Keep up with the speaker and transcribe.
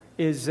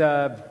is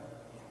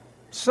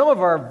some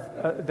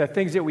of the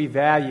things that we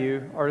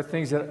value are the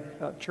things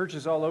that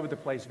churches all over the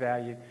place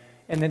value.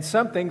 And then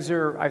some things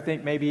are, I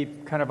think, maybe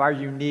kind of our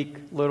unique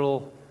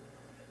little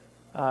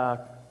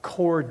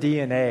core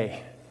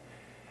DNA.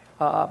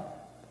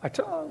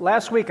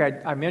 Last week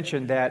I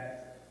mentioned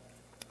that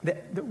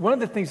one of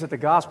the things that the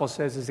gospel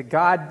says is that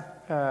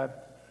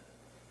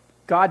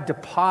God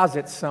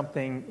deposits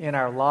something in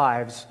our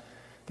lives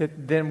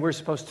that then we're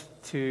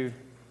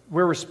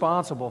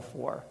responsible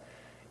for.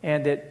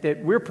 And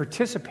that we're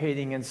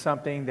participating in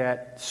something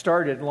that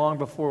started long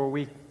before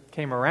we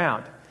came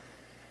around.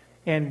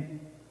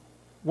 And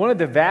one of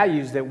the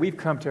values that we've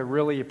come to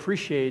really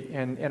appreciate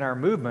in our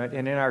movement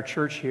and in our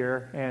church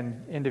here,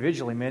 and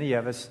individually, many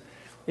of us,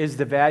 is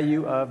the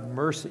value of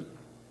mercy.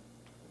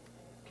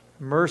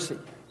 Mercy.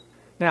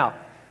 Now,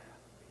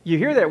 you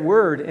hear that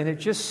word and it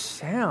just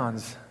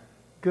sounds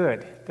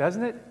good,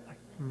 doesn't it? Like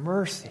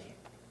mercy.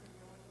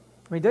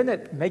 I mean, doesn't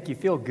it make you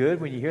feel good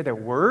when you hear that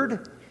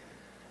word?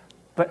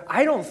 But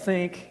I don't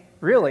think,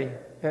 really,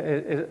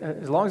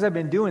 as long as I've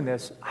been doing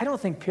this, I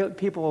don't think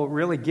people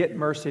really get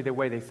mercy the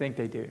way they think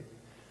they do.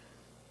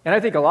 And I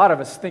think a lot of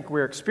us think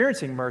we're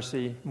experiencing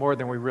mercy more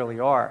than we really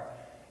are.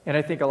 And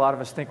I think a lot of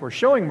us think we're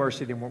showing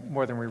mercy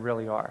more than we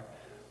really are.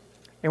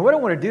 And what I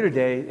want to do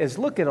today is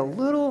look at a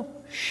little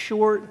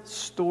short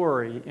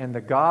story in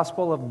the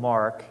Gospel of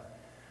Mark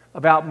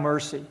about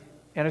mercy.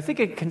 And I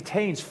think it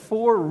contains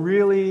 4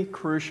 really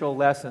crucial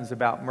lessons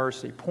about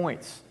mercy,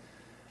 points,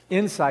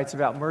 insights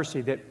about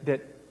mercy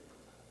that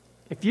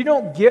if you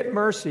don't get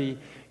mercy,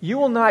 you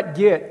will not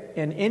get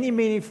in any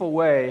meaningful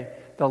way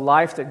the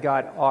life that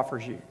God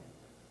offers you.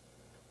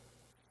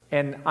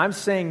 And I'm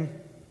saying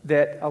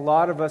that a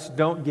lot of us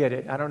don't get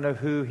it. I don't know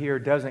who here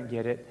doesn't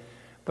get it.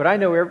 But I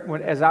know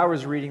as I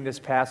was reading this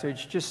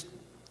passage,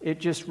 it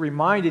just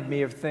reminded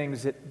me of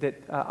things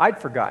that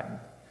I'd forgotten.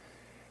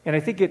 And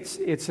I think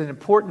it's an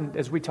important,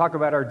 as we talk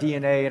about our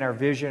DNA and our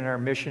vision and our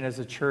mission as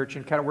a church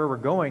and kind of where we're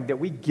going, that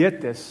we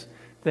get this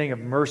thing of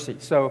mercy.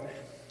 So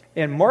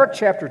in Mark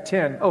chapter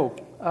 10,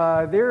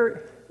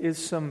 there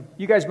is some,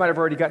 you guys might have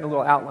already gotten a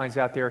little outlines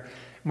out there.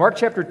 Mark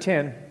chapter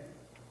 10,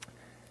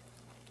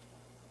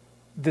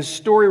 the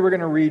story we're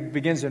going to read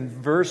begins in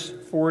verse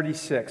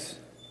 46.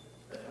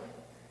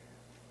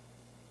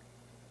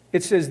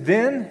 It says,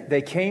 "Then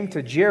they came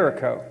to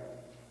Jericho.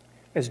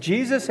 As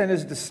Jesus and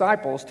his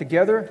disciples,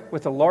 together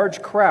with a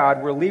large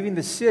crowd, were leaving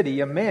the city,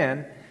 a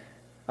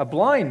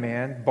blind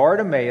man,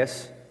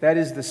 Bartimaeus, that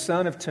is the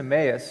son of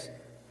Timaeus,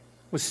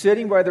 was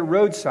sitting by the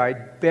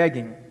roadside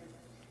begging.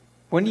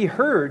 When he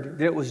heard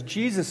that it was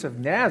Jesus of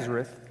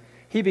Nazareth,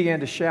 he began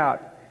to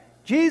shout,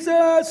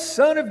 'Jesus,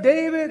 Son of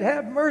David,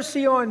 have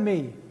mercy on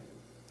me.'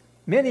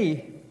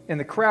 Many in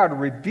the crowd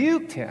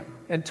rebuked him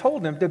and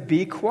told him to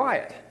be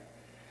quiet.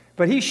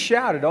 But he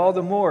shouted all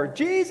the more,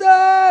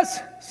 'Jesus,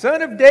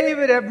 Son of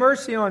David, have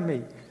mercy on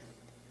me.'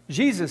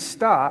 Jesus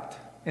stopped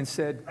and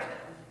said,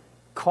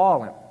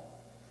 'Call him.'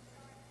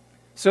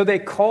 So they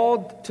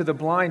called to the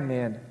blind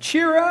man,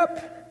 'Cheer up!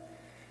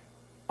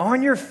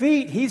 On your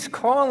feet, he's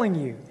calling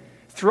you.'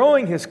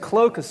 Throwing his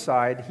cloak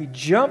aside, he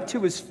jumped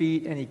to his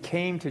feet and he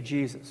came to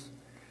Jesus.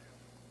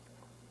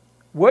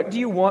 'What do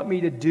you want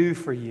me to do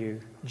for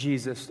you?'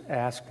 Jesus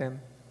asked him.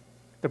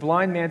 The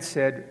blind man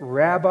said,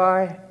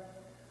 'Rabbi,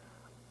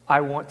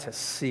 I want to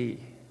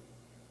see.'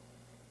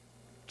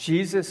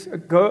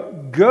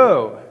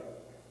 Go,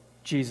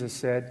 Jesus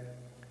said.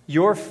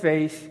 'Your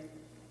faith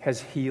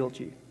has healed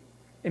you.'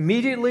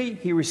 Immediately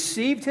he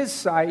received his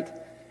sight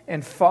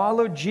and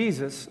followed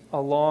Jesus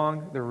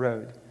along the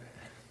road."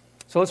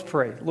 So let's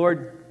pray.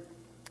 Lord,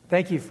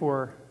 thank you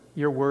for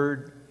your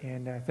word,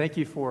 and thank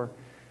you for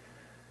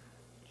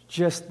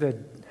just the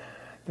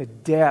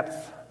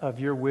depth of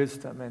your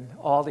wisdom and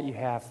all that you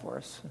have for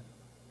us.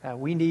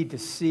 We need to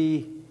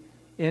see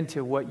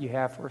into what you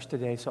have for us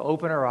today. So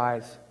open our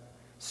eyes.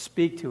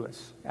 Speak to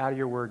us out of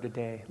your word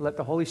today. Let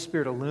the Holy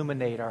Spirit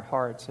illuminate our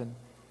hearts and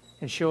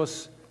show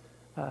us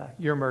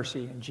your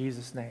mercy in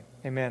Jesus' name.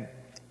 Amen.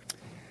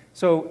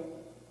 So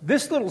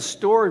this little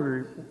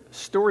story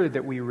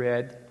that we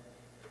read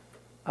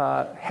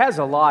has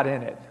a lot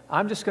in it.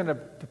 I'm just going to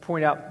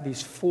point out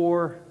these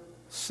 4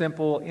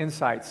 simple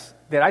insights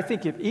that I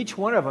think if each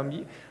one of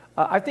them,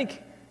 I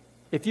think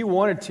if you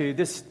wanted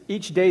to,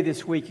 each day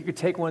this week, you could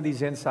take one of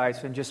these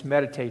insights and just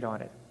meditate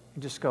on it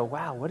and just go,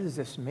 wow, what does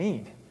this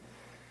mean?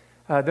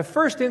 The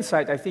first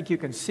insight I think you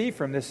can see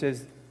from this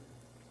is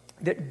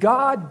that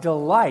God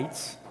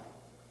delights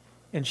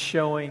in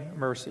showing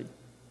mercy.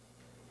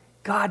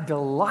 God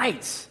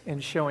delights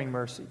in showing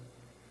mercy.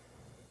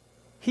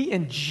 He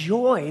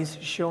enjoys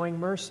showing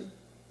mercy.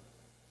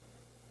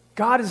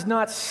 God is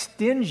not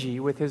stingy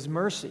with his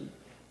mercy.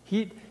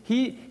 He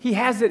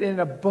has it in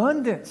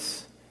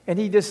abundance, and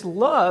he just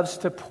loves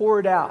to pour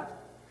it out.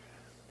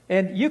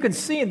 And you can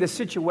see in this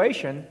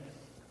situation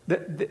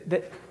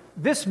that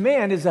this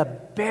man is a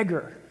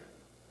beggar.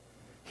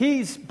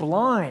 He's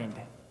blind.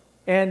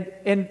 And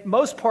in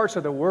most parts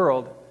of the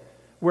world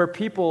where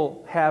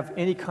people have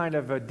any kind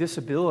of a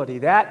disability,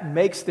 that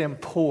makes them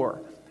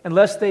poor,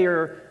 unless they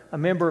are a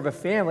member of a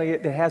family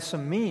that has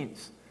some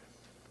means.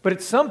 But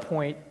at some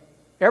point,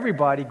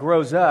 everybody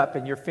grows up,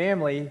 and your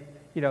family,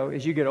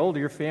 as you get older,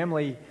 your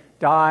family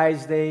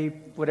dies,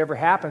 whatever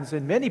happens.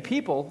 And many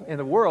people in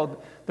the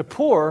world, the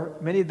poor,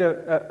 many of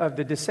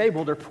the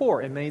disabled are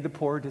poor, and many of the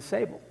poor are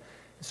disabled.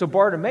 So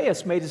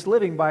Bartimaeus made his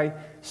living by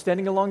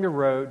sitting along the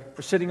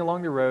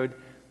road,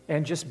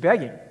 and just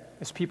begging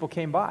as people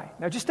came by.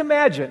 Now just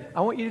imagine,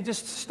 I want you to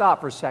just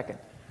stop for a second.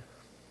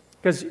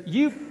 Because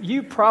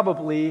you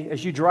probably,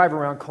 as you drive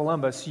around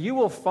Columbus, you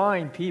will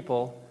find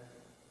people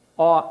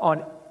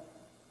on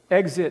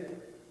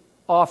exit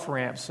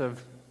off-ramps of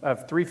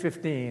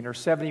 315 or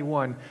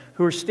 71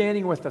 who are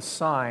standing with a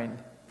sign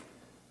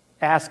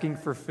asking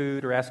for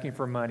food or asking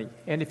for money.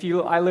 And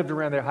I lived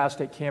around the Ohio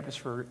State campus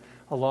for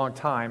a long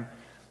time,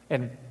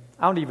 and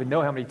I don't even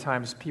know how many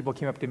times people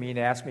came up to me and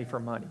asked me for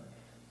money.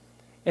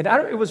 And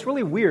it was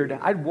really weird.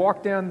 I'd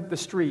walk down the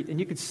street,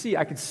 and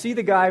I could see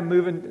the guy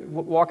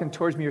walking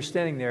towards me or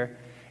standing there.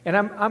 And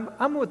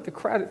I'm with the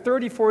crowd,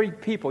 30, 40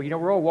 people.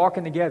 We're all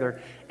walking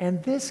together.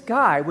 And this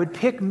guy would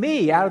pick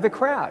me out of the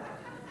crowd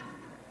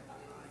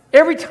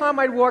every time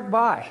I'd walk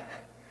by.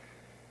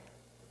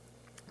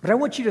 But I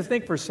want you to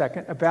think for a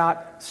second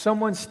about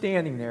someone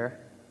standing there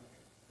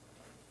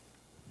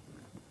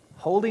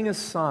holding a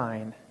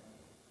sign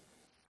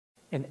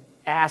and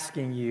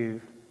asking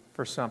you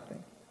for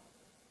something.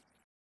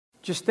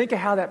 Just think of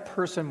how that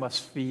person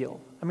must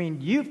feel. I mean,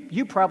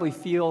 you probably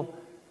feel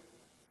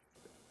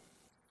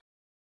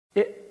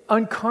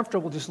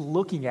uncomfortable just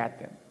looking at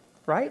them,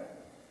 right?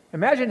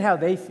 Imagine how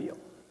they feel.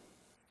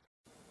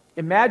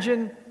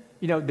 Imagine,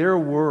 their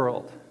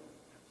world.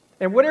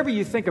 And whatever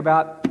you think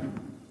about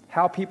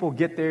how people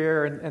get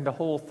there and the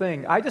whole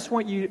thing, I just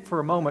want you for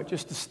a moment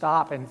just to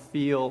stop and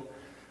feel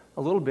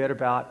a little bit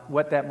about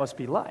what that must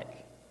be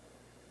like.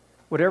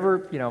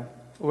 Whatever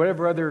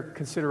other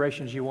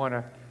considerations you want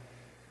to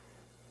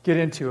get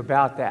into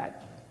about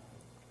that.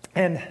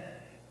 And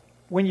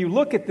when you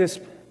look at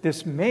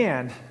this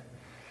man,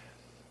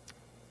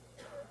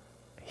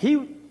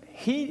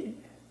 he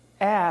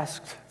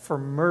asked for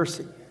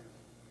mercy.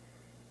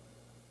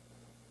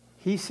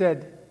 He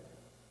said,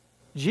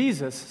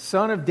 "Jesus,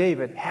 Son of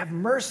David, have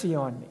mercy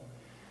on me."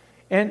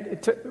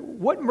 And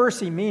what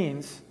mercy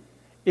means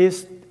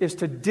is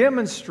to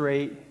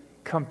demonstrate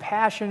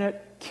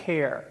compassionate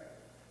care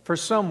for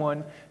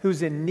someone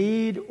who's in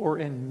need or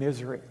in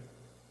misery.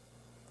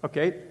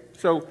 Okay,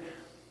 so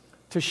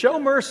to show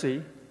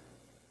mercy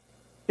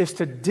is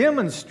to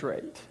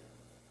demonstrate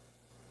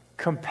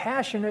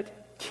compassionate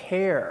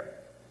care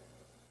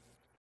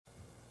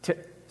to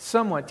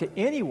someone, to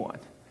anyone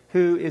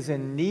who is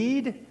in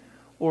need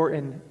or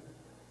in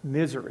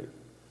misery.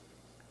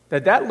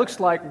 That looks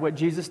like what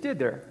Jesus did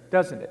there,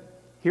 doesn't it?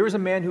 Here was a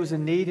man who was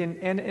in need and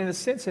in a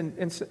sense,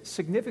 in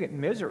significant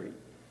misery.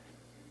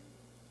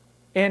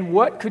 And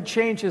what could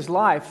change his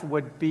life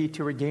would be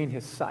to regain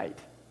his sight.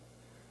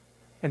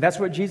 And that's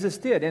what Jesus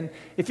did. And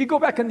if you go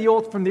back from the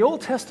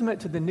Old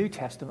Testament to the New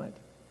Testament,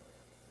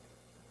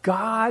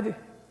 God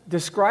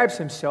describes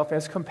himself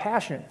as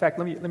compassionate. In fact,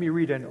 let me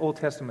read an Old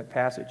Testament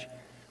passage.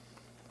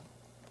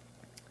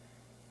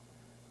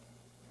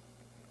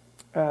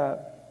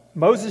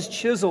 Moses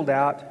chiseled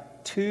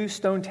out 2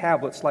 stone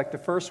tablets like the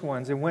first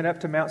ones and went up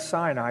to Mount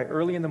Sinai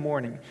early in the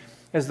morning,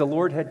 as the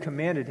Lord had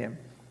commanded him.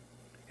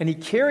 And he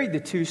carried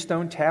the 2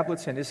 stone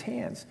tablets in his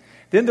hands.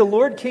 Then the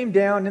Lord came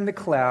down in the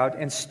cloud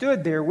and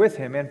stood there with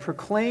him and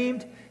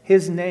proclaimed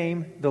his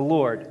name, the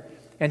Lord.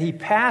 And he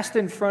passed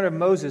in front of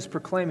Moses,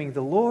 proclaiming,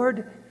 the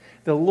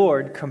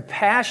Lord,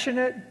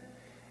 compassionate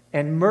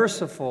and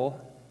merciful,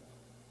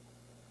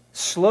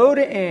 slow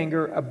to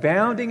anger,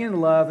 abounding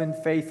in love and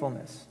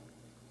faithfulness."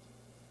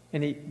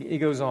 And he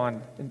goes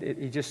on, and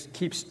he just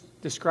keeps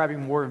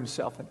describing more of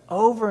himself. And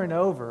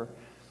over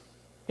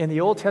in the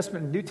Old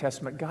Testament and New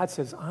Testament, God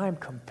says, "I am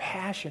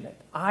compassionate.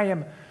 I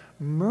am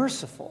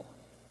merciful."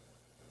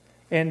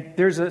 And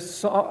there's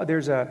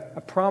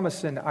a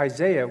promise in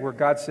Isaiah where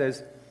God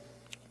says,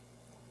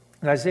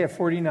 in Isaiah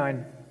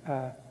 49,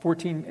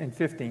 14 and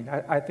 15,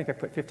 I think I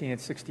put 15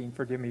 and 16,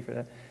 forgive me for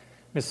that,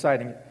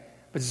 misciting it.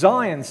 But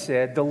Zion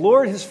said, "The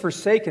Lord has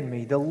forsaken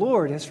me, the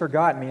Lord has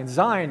forgotten me." And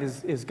Zion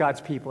is God's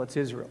people, it's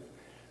Israel.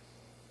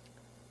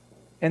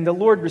 And the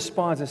Lord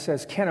responds and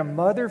says, "Can a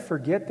mother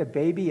forget the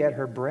baby at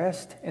her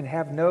breast and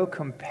have no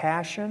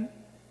compassion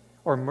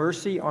or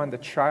mercy on the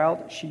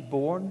child she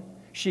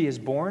is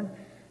born?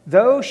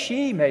 Though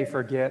she may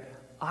forget,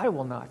 I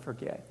will not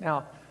forget."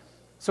 Now,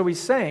 so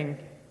he's saying,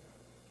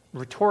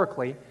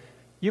 rhetorically,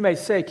 you may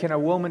say, can a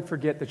woman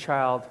forget the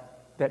child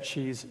that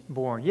she's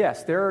born?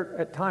 Yes, there are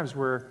at times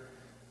where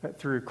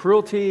through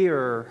cruelty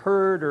or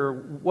hurt or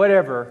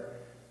whatever,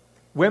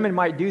 women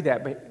might do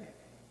that, but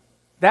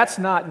that's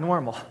not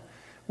normal.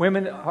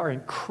 Women are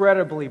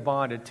incredibly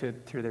bonded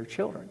to their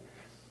children.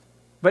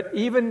 But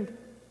even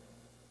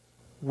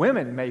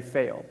women may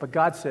fail, but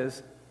God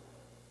says,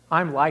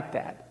 I'm like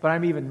that, but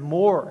I'm even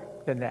more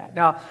than that.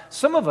 Now,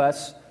 some of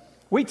us,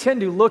 we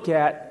tend to look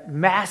at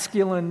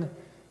masculine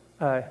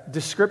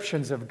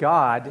descriptions of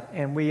God,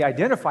 and we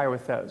identify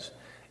with those.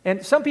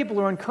 And some people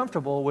are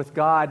uncomfortable with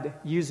God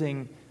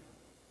using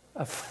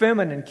a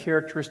feminine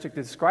characteristic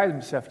to describe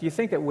himself. Do you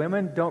think that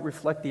women don't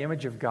reflect the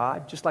image of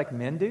God just like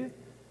men do?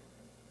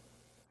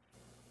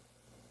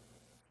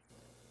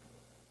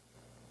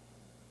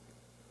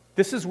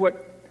 This is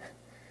what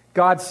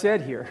God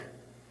said here.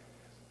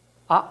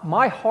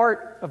 My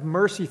heart of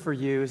mercy for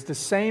you is the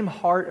same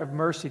heart of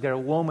mercy that a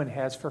woman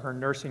has for her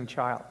nursing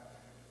child.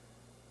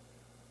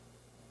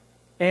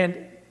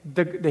 And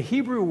the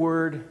Hebrew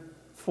word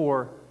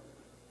for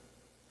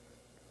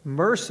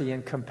mercy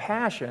and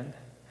compassion,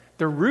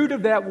 the root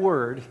of that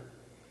word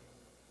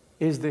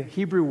is the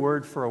Hebrew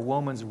word for a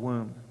woman's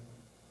womb.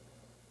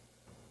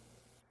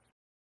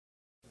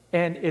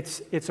 And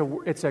it's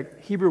a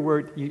Hebrew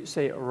word, you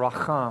say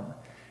racham,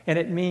 and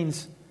it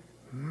means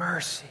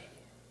mercy.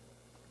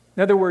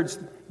 In other words,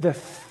 the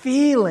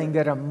feeling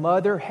that a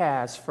mother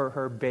has for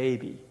her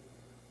baby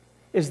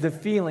is the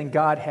feeling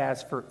God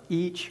has for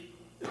each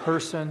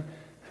person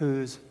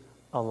who's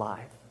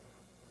alive.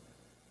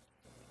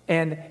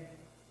 And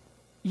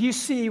you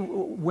see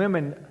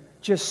women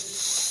just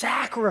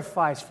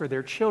sacrifice for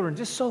their children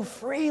just so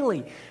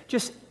freely,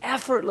 just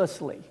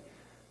effortlessly.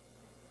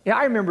 Yeah,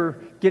 I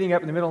remember getting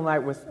up in the middle of the night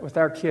with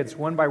our kids,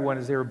 one by one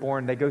as they were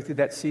born. They go through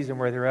that season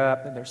where they're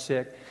up and they're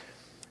sick.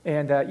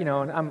 And,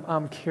 and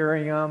I'm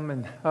carrying them,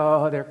 and,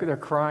 they're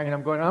crying, and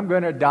I'm going, I'm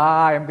going to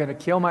die. I'm going to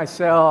kill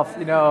myself,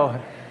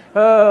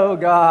 Oh,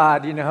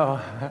 God,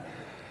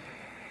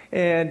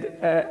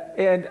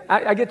 And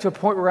I get to a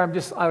point where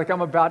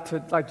I'm about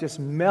to just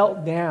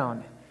melt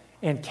down.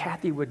 And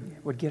Kathy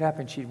would get up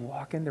and she'd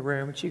walk in the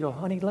room and she'd go,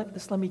 honey,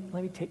 let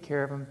me take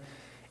care of him.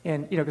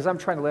 And, because I'm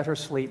trying to let her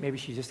sleep. Maybe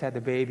she just had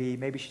the baby.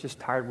 Maybe she's just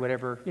tired,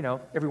 whatever.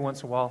 Every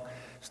once in a while,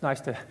 it's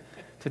nice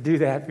to do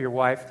that for your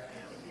wife.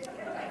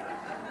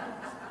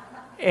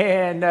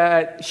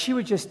 And she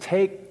would just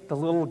take the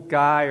little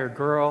guy or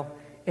girl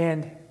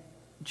and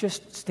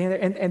just stand there.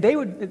 And they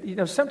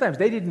would, sometimes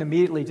they didn't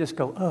immediately just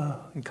go, oh,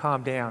 and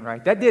calm down,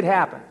 right? That did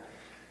happen.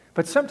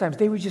 But sometimes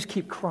they would just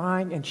keep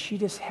crying, and she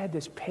just had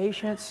this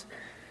patience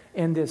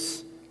and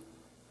this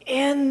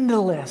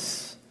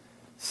endless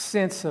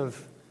sense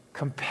of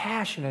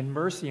compassion and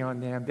mercy on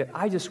them that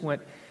I just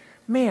went,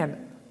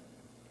 man,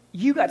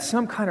 you got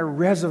some kind of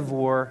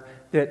reservoir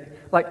that,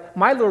 like,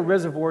 my little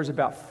reservoir is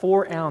about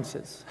 4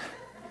 ounces.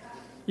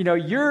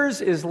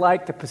 Yours is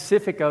like the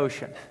Pacific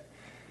Ocean.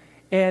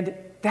 And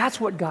that's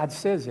what God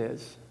says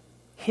is,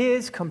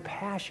 his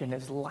compassion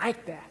is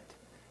like that.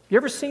 You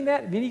ever seen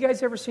that? Have any of you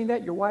guys ever seen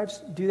that? Your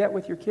wives do that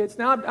with your kids?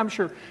 Now, I'm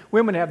sure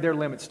women have their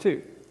limits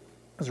too,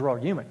 because we're all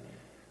human.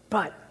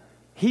 But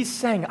he's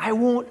saying, I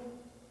won't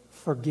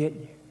forget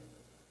you.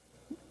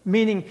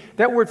 Meaning,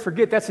 that word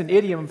forget, that's an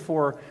idiom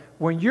for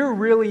when you're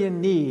really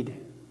in need,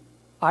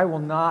 I will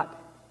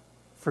not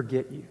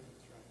forget you.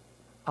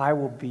 I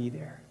will be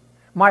there.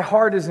 My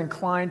heart is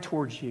inclined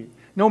towards you.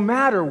 No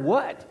matter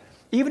what,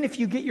 even if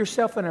you get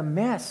yourself in a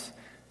mess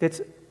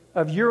that's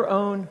of your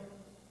own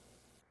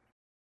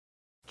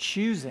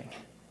choosing,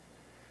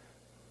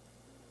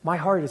 my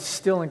heart is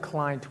still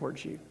inclined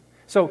towards you.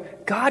 So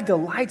God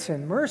delights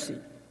in mercy.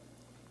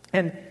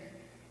 And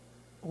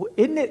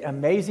isn't it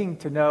amazing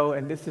to know,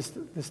 and this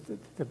is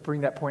to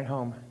bring that point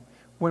home,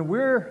 when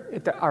we're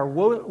at our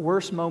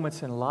worst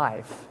moments in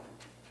life,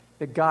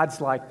 that God's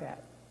like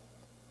that.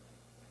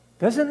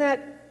 Doesn't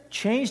that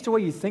change the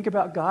way you think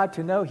about God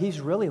to know he's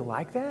really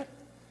like that?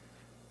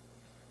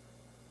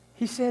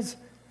 He says,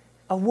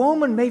 a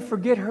woman may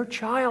forget her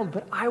child,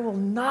 but I will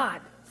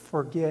not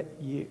forget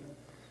you.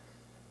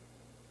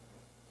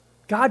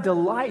 God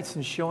delights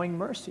in showing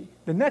mercy.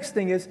 The next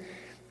thing is,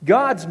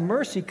 God's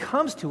mercy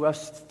comes to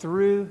us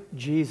through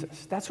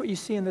Jesus. That's what you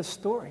see in this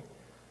story.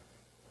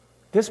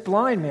 This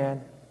blind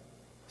man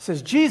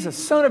says, Jesus,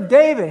 Son of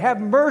David,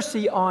 have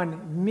mercy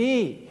on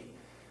me.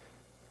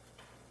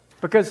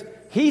 Because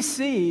he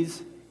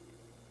sees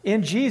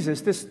in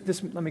Jesus,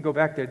 let me go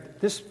back there.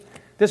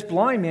 This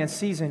blind man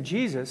sees in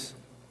Jesus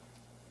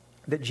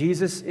that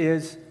Jesus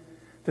is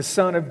the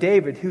Son of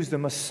David, who's the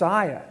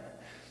Messiah.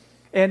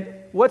 And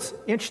what's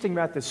interesting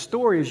about this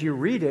story as you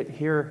read it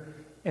here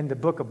in the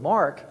book of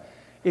Mark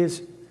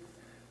is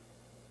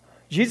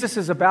Jesus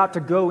is about to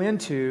go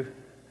into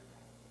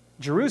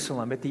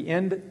Jerusalem at the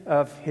end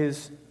of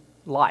his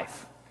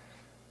life.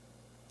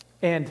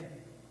 And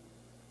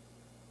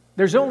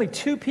there's only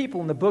 2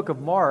 people in the book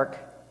of Mark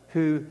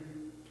who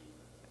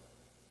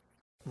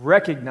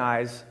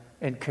recognize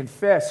and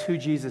confess who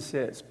Jesus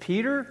is.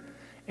 Peter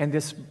and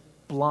this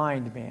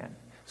blind man.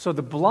 So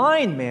the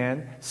blind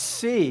man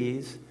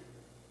sees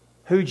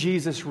who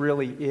Jesus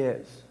really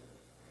is.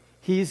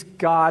 He's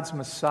God's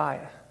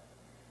Messiah.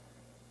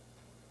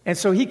 And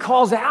so he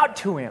calls out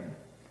to him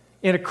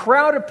in a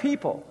crowd of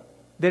people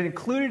that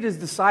included his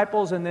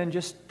disciples and then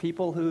just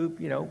people who,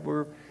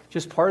 were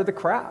just part of the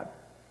crowd.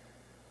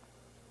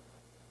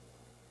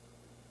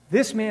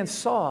 This man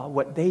saw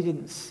what they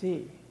didn't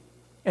see.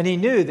 And he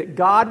knew that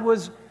God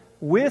was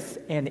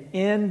with and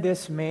in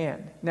this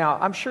man. Now,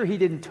 I'm sure he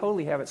didn't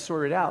totally have it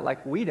sorted out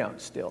like we don't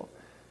still.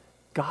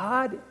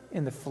 God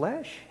in the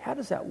flesh? How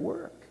does that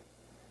work?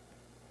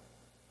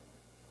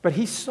 But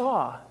he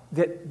saw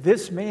that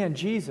this man,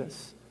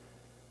 Jesus,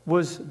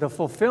 was the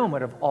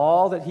fulfillment of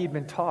all that he'd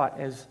been taught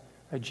as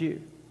a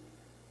Jew.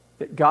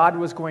 That God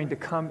was going to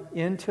come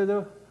into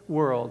the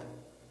world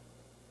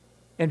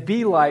and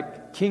be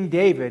like King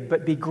David,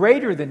 but be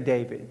greater than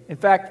David. In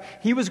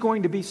fact, he was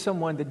going to be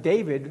someone that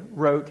David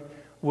wrote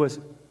was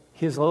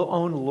his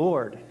own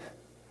Lord,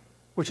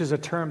 which is a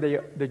term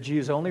the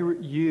Jews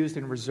only used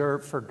and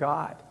reserved for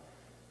God.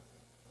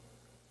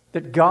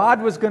 That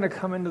God was going to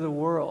come into the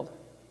world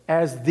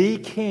as the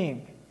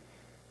king.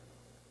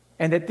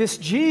 And that this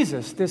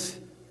Jesus, this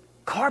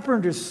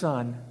carpenter's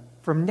son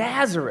from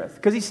Nazareth,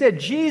 because he said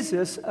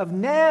Jesus of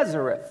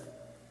Nazareth.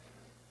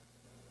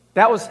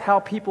 That was how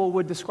people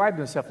would describe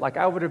themselves. Like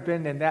I would have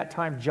been in that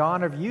time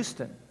John of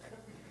Houston.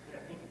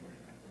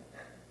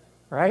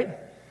 Right?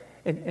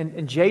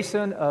 And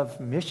Jason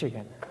of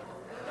Michigan.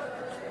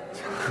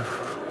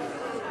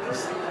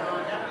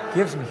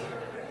 Gives me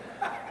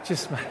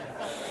just my...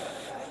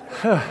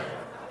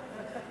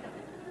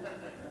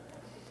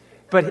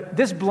 But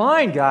this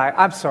blind guy,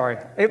 I'm sorry,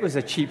 it was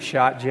a cheap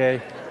shot,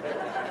 Jay.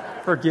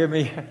 Forgive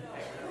me.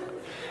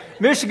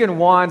 Michigan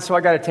won, so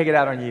I got to take it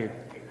out on you.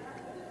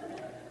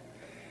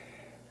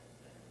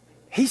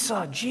 He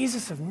saw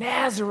Jesus of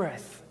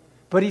Nazareth,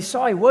 but he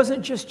saw he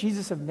wasn't just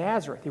Jesus of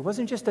Nazareth. He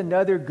wasn't just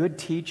another good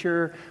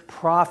teacher,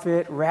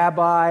 prophet,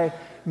 rabbi,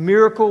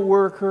 miracle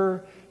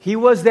worker. He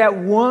was that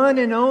one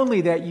and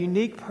only, that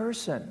unique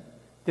person.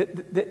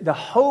 The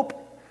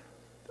hope,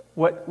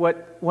 what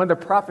one of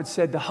the prophets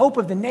said, the hope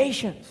of the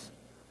nations.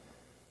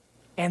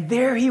 And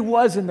there he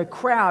was in the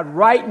crowd,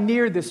 right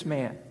near this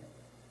man.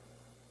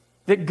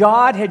 That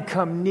God had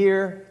come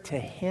near to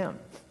him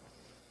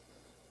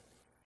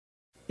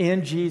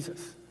in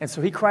Jesus. And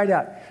so he cried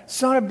out,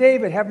 Son of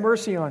David, have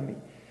mercy on me.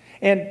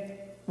 And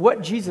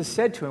what Jesus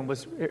said to him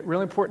was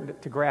really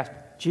important to grasp.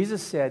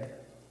 Jesus said,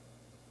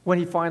 when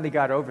he finally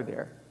got over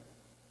there,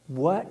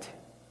 what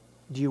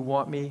do you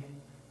want me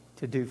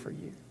to do for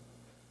you?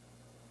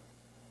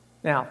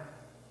 Now,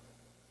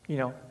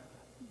 when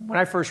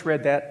I first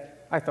read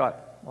that, I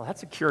thought, well,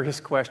 that's a curious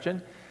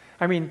question.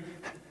 I mean,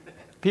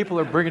 people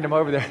are bringing him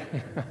over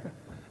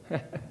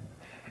there.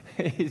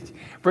 He's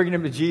bringing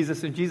him to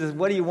Jesus, and Jesus,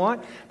 what do you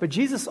want? But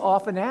Jesus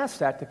often asks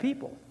that to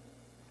people.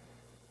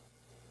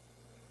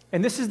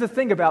 And this is the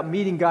thing about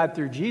meeting God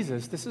through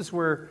Jesus. This is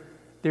where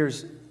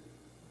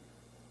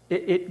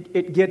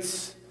it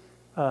gets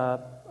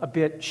a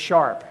bit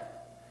sharp.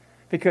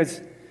 Because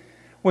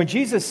when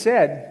Jesus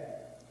said,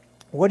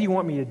 what do you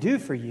want me to do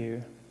for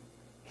you?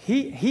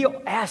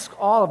 He'll ask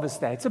all of us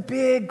that. It's a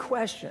big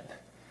question.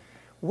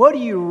 What do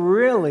you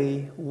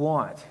really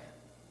want?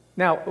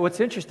 Now, what's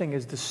interesting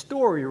is the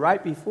story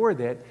right before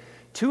that,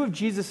 two of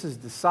Jesus'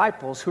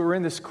 disciples who were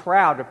in this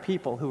crowd of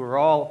people who were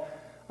all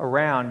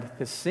around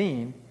this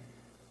scene,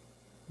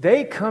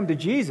 they come to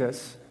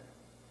Jesus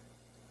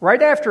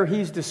right after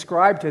he's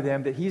described to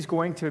them that he's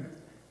going to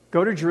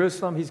go to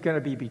Jerusalem, he's going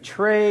to be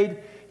betrayed,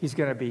 he's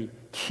going to be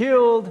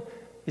killed,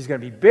 he's going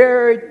to be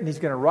buried, and he's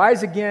going to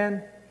rise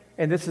again,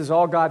 and this is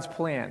all God's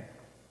plan.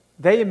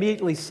 They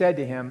immediately said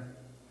to him,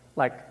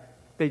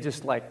 they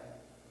just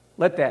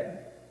let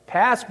that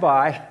pass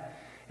by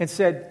and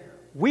said,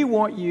 we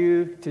want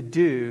you to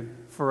do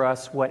for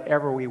us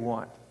whatever we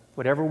want,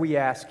 whatever we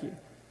ask you.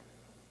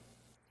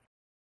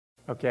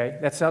 Okay,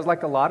 that sounds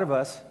like a lot of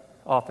us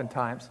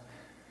oftentimes.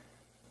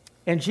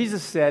 And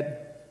Jesus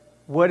said,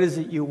 what is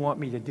it you want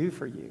me to do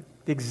for you?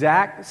 The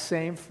exact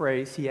same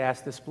phrase he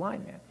asked this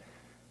blind man.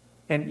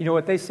 And you know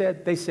what they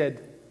said? They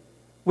said,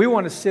 we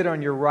want to sit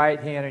on your right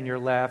hand and your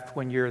left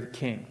when you're the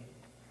king.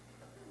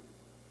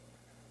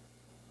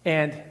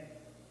 And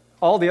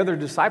all the other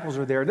disciples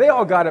were there. They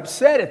all got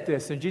upset at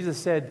this. And Jesus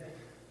said,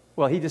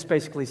 well, he just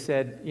basically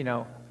said,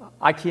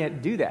 I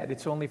can't do that.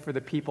 It's only for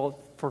the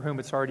people for whom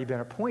it's already been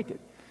appointed.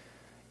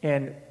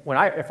 And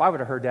if I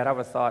would have heard that, I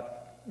would have thought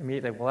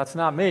immediately, well, that's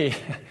not me.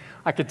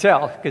 I could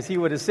tell, because he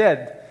would have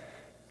said,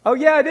 oh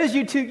yeah, it is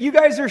you two. You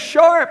guys are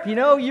sharp.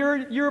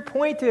 You're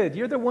appointed.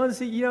 You're the ones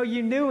that,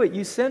 you knew it.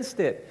 You sensed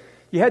it.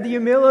 You had the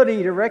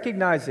humility to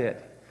recognize it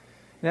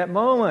in that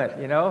moment,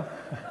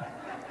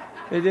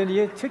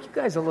 It took you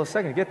guys a little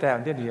second to get that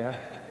one, didn't you?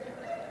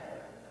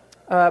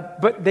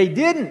 But they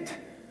didn't.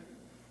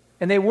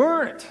 And they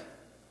weren't.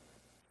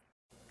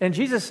 And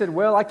Jesus said,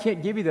 well, I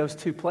can't give you those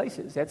two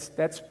places. That's.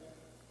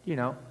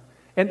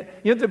 And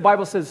the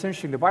Bible says, it's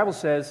interesting. The Bible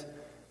says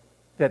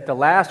that the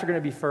last are going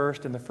to be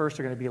first and the first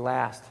are going to be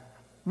last.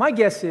 My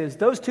guess is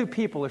those two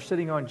people are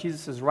sitting on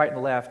Jesus' right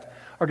and left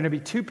are going to be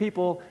two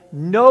people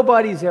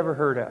nobody's ever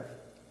heard of.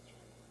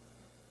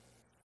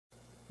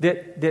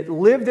 That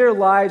live their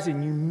lives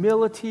in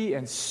humility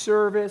and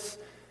service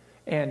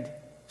and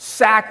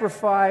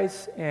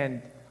sacrifice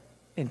and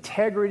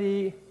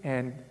integrity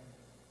and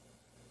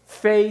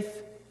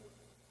faith,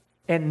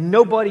 and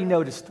nobody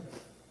noticed them.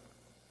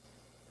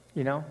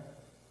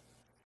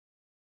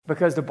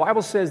 Because the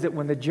Bible says that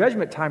when the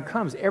judgment time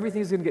comes,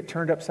 everything's going to get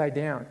turned upside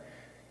down.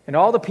 And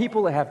all the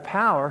people that have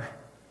power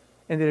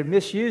and that have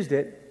misused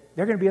it,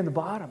 they're going to be on the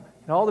bottom.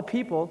 And all the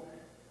people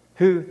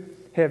who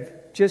have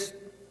just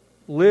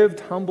lived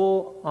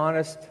humble,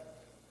 honest,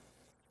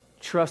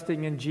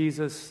 trusting in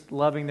Jesus,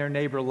 loving their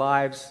neighbor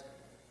lives,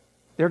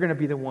 they're going to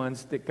be the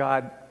ones that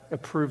God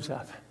approves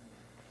of.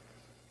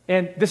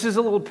 And this is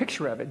a little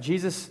picture of it.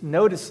 Jesus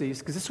notices,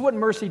 because this is what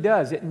mercy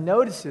does. It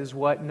notices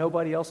what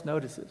nobody else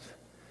notices.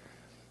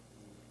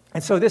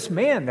 And so this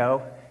man,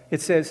 though,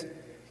 it says,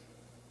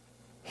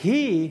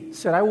 he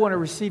said, I want to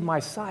receive my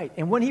sight.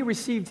 And when he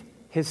received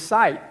his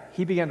sight,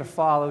 he began to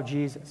follow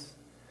Jesus.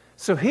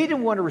 So he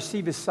didn't want to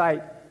receive his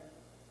sight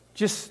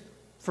just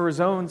for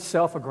his own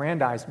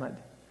self-aggrandizement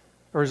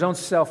or his own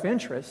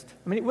self-interest.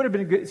 I mean, it would have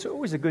been good. It's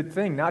always a good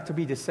thing not to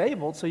be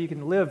disabled so you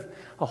can live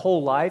a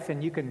whole life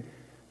and you can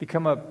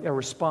become a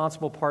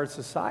responsible part of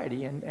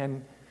society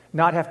and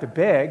not have to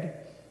beg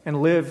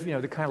and live,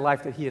 the kind of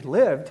life that he had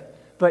lived.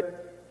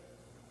 But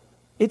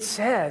it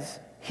says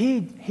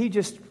he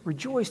just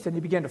rejoiced and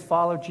he began to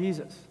follow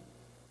Jesus.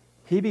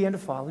 He began to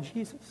follow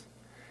Jesus.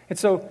 And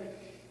so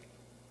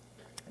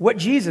what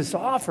Jesus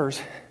offers,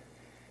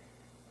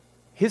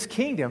 his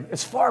kingdom,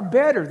 is far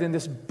better than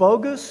this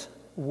bogus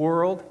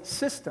world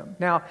system.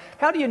 Now,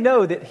 how do you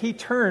know that he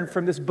turned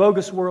from this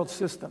bogus world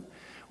system?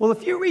 Well,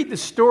 if you read the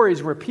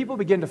stories where people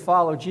begin to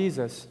follow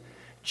Jesus,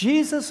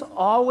 Jesus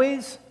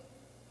always,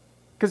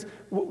 because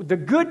the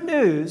good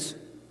news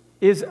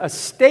is a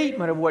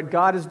statement of what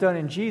God has done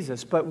in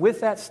Jesus, but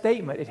with that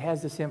statement, it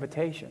has this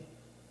invitation.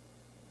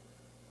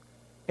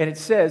 And it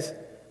says,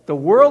 the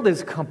world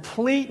is a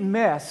complete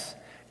mess.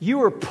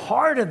 You are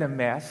part of the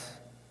mess.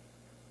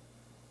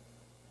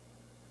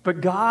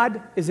 But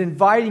God is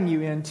inviting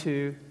you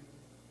into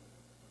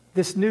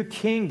this new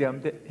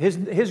kingdom, that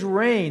his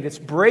reign that's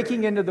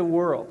breaking into the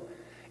world.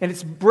 And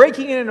it's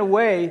breaking in a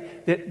way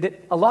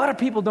that a lot of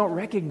people don't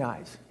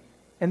recognize.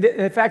 And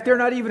in fact, they're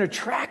not even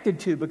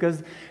attracted to,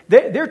 because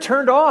they're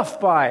turned off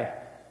by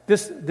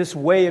this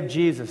way of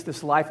Jesus,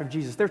 this life of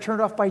Jesus. They're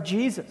turned off by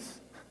Jesus.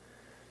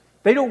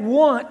 They don't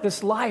want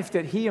this life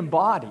that he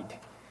embodied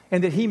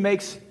and that he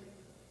makes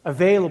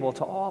available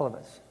to all of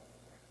us.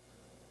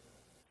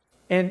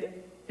 And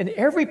in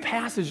every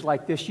passage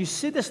like this, you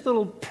see this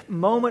little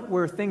moment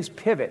where things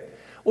pivot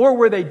or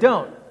where they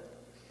don't.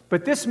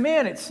 But this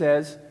man, it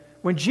says,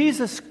 when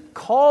Jesus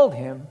called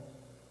him,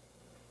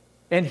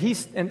 and he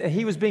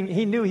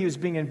knew he was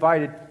being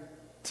invited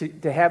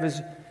to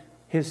have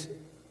his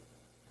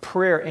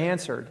prayer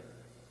answered.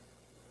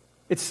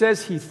 It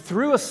says he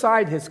threw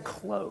aside his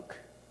cloak.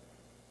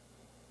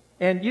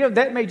 And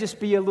that may just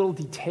be a little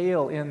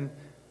detail in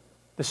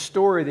the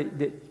story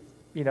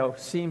that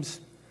seems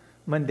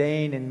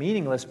mundane and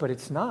meaningless, but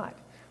it's not.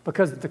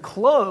 Because a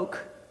cloak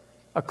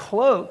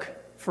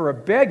for a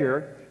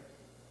beggar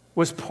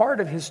was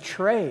part of his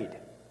trade.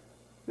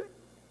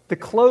 The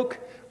cloak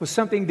was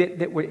something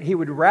that he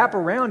would wrap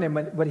around him,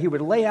 but he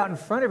would lay out in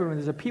front of him, and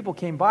as the people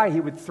came by,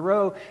 they would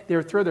throw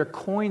their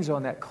coins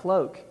on that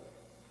cloak,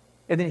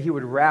 and then he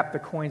would wrap the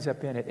coins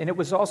up in it. And it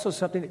was also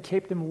something that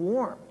kept him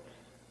warm.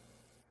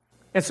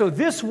 And so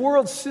this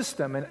world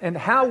system and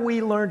how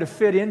we learn to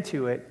fit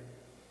into it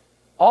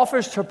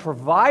offers to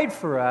provide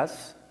for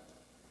us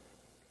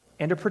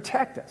and to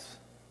protect us.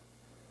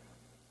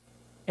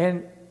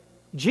 And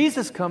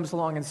Jesus comes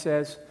along and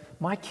says,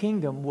 my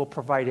kingdom will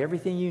provide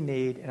everything you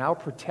need, and I'll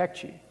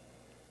protect you.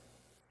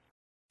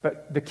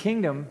 But the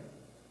kingdom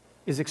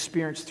is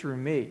experienced through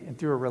me and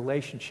through a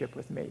relationship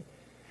with me.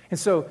 And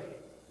so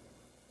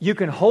you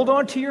can hold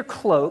on to your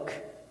cloak,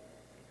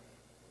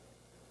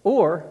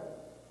 or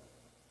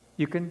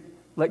you can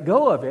let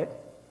go of it.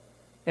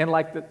 And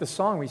like the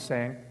song we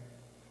sang,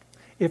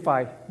 if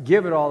I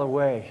give it all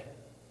away,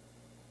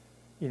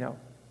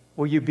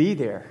 will you be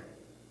there?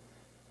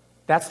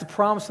 That's the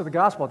promise of the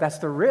gospel. That's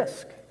the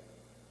risk.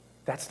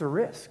 That's the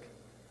risk.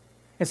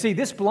 And see,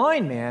 this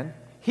blind man,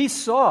 he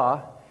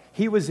saw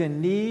he was in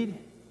need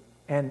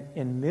and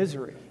in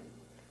misery.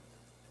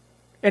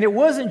 And it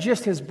wasn't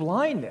just his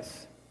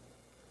blindness.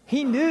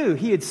 He knew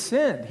he had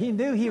sinned. He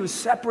knew he was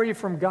separated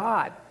from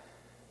God.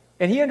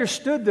 And he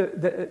understood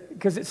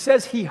because it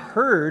says he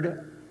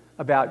heard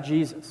about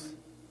Jesus.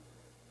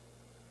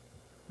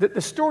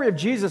 The story of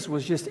Jesus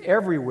was just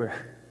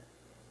everywhere.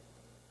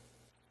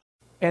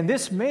 And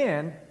this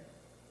man,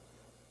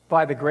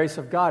 by the grace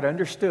of God,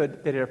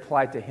 understood that it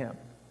applied to him.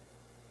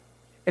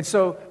 And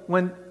so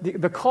when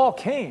the call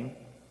came,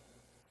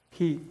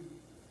 he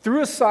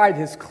threw aside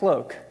his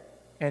cloak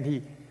and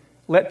he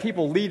let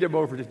people lead him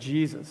over to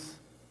Jesus.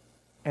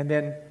 And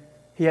then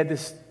he had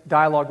this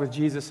dialogue with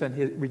Jesus, and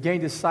he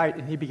regained his sight,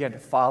 and he began to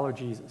follow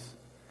Jesus.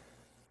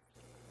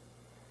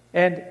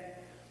 And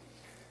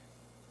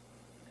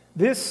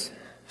this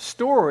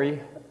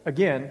story,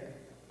 again,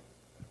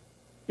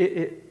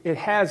 it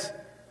has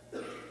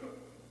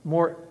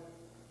more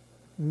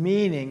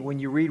meaning when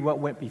you read what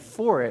went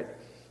before it.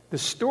 The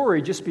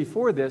story just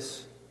before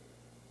this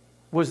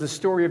was the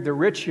story of the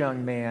rich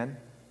young man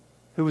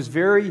who was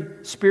very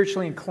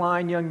spiritually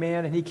inclined young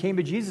man, and he came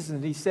to Jesus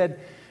and he said,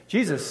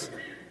 Jesus,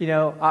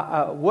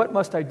 what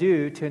must I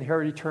do to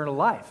inherit eternal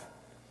life?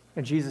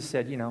 And Jesus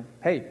said,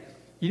 hey,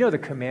 you know the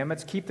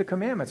commandments, keep the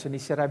commandments. And he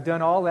said, I've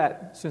done all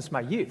that since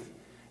my youth.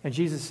 And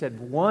Jesus said,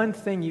 one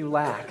thing you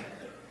lack.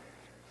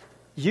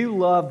 You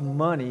love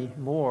money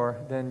more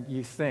than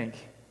you think,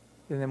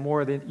 and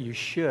more than you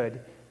should.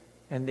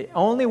 And the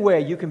only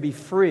way you can be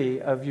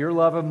free of your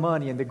love of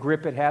money and the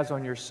grip it has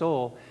on your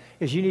soul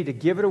is you need to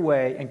give it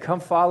away and come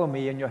follow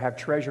me, and you'll have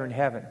treasure in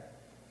heaven.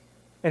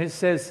 And it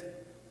says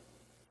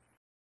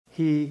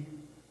he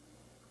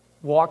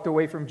walked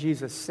away from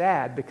Jesus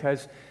sad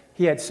because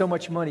he had so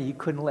much money he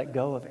couldn't let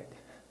go of it.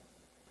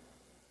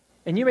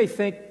 And you may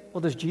think,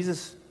 well, does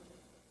Jesus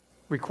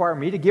require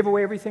me to give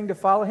away everything to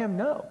follow him?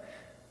 No.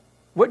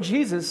 What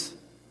Jesus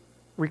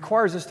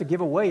requires us to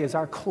give away is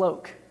our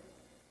cloak.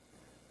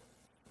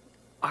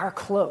 Our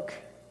cloak.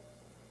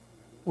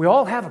 We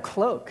all have a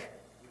cloak.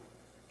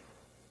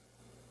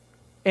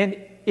 And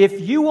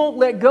if you won't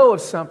let go of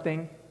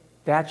something,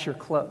 that's your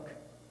cloak.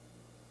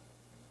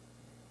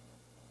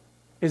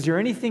 Is there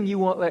anything you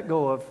won't let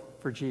go of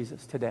for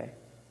Jesus today?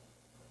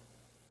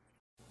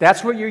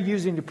 That's what you're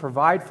using to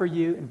provide for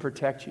you and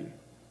protect you.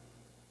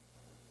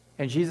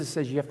 And Jesus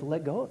says you have to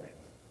let go of it.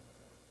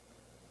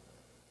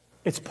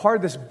 It's part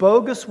of this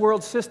bogus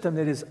world system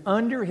that is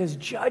under his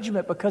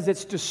judgment because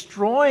it's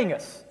destroying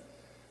us.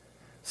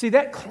 See,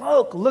 that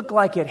cloak looked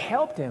like it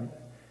helped him,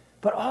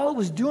 but all it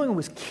was doing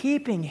was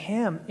keeping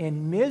him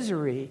in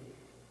misery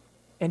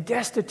and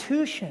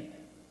destitution.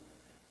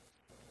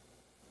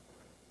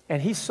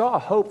 And he saw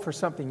hope for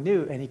something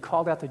new, and he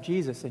called out to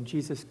Jesus, and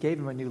Jesus gave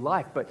him a new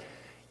life. But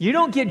you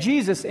don't get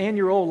Jesus and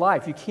your old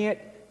life. You can't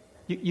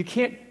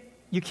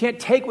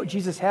take what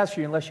Jesus has for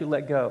you unless you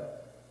let go. Do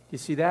you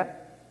see that?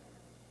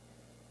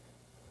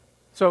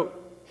 So,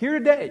 here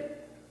today,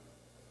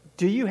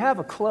 do you have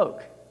a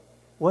cloak?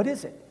 What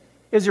is it?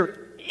 Is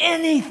there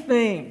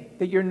anything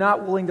that you're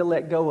not willing to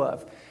let go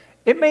of?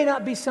 It may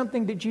not be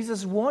something that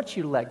Jesus wants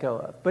you to let go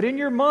of, but in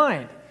your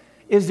mind,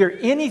 is there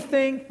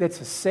anything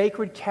that's a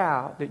sacred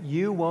cow that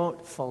you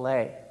won't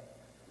fillet?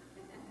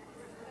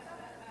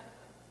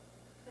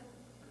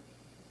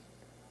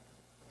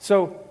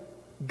 So,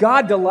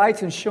 God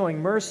delights in showing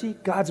mercy.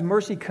 God's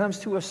mercy comes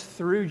to us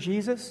through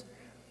Jesus,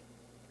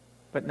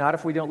 but not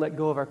if we don't let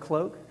go of our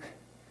cloak.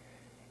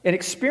 And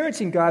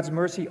experiencing God's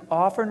mercy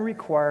often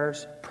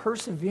requires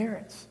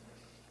perseverance.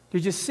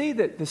 Did you see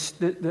that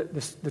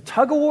the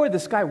tug of war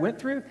this guy went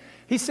through?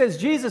 He says,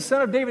 Jesus,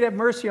 Son of David, have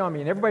mercy on me.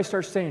 And everybody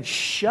starts saying,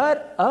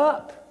 shut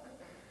up.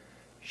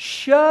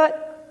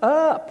 Shut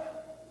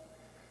up.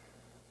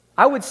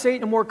 I would say it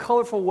in a more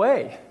colorful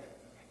way,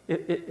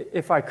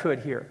 if I could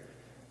here.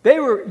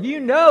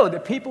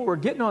 That people were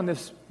getting on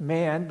this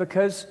man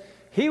because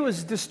he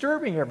was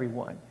disturbing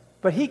everyone.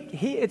 But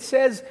it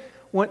says,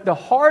 the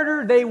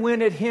harder they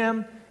went at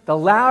him, the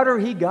louder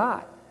he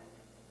got.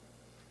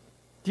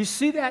 Do you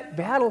see that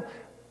battle?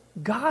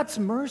 God's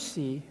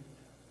mercy,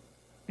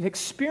 and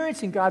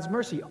experiencing God's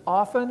mercy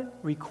often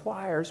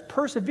requires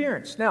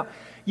perseverance. Now,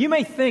 you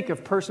may think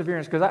of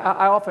perseverance, because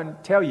I often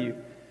tell you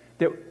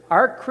that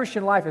our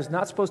Christian life is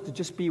not supposed to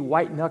just be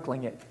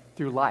white-knuckling it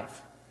through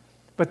life.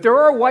 But there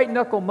are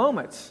white-knuckle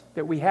moments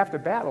that we have to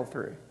battle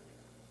through.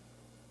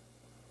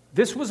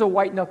 This was a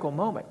white-knuckle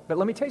moment. But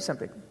let me tell you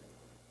something.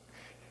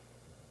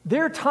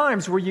 There are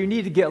times where you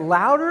need to get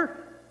louder,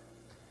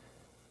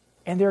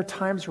 and there are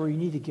times where you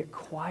need to get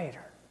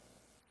quieter.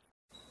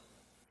 Do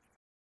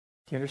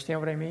you understand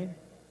what I mean?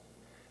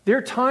 There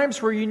are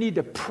times where you need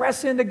to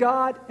press into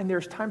God, and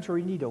there's times where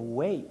you need to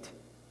wait.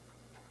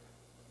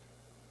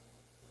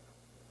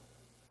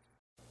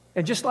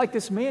 And just like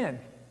this man,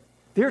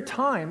 there are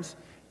times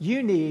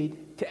you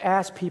need to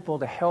ask people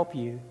to help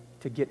you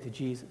to get to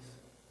Jesus.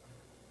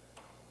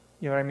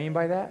 You know what I mean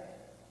by that?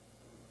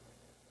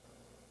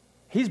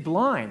 He's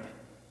blind.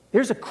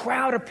 There's a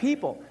crowd of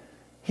people.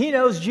 He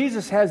knows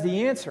Jesus has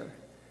the answer.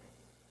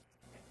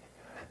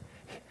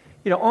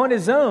 On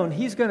his own,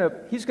 he's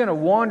gonna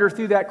wander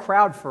through that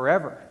crowd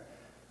forever.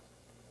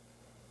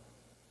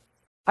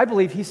 I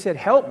believe he said,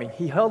 help me.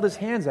 He held his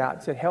hands out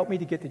and said, help me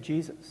to get to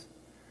Jesus.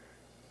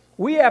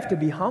 We have to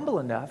be humble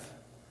enough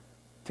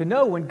to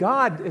know when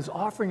God is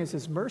offering us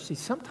his mercy,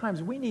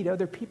 sometimes we need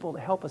other people to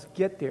help us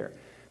get there,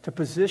 to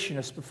position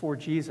us before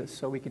Jesus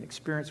so we can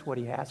experience what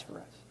he has for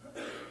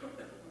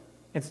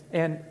us.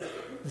 And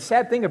the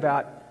sad thing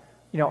about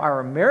our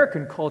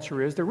American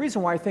culture is, the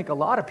reason why I think a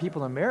lot of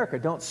people in America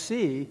don't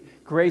see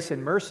grace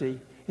and mercy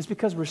is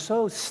because we're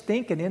so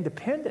stinking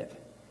independent.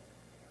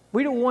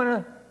 We don't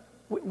want to,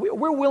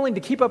 we're willing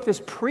to keep up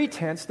this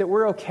pretense that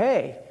we're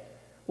okay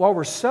while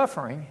we're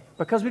suffering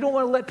because we don't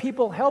want to let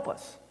people help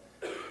us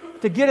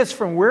to get us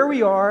from where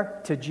we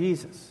are to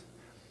Jesus.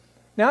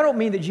 Now, I don't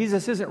mean that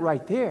Jesus isn't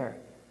right there,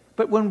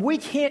 but when we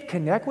can't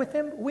connect with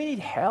him, we need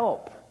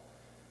help,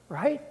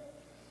 right?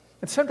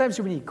 And sometimes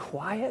we need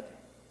quiet.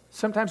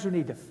 Sometimes we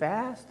need to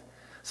fast.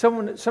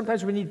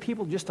 Sometimes we need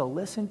people just to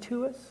listen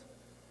to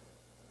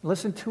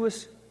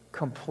us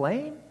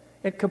complain.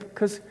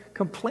 Because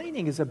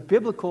complaining is a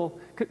biblical,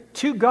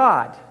 to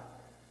God,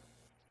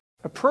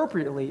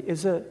 appropriately,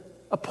 is a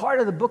part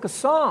of the book of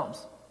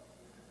Psalms.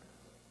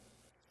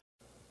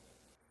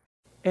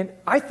 And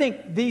I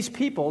think these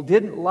people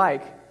didn't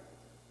like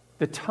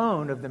the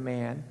tone of the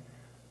man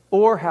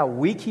or how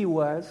weak he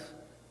was.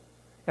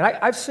 And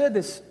I've said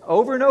this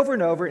over and over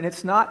and over, and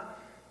it's not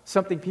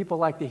something people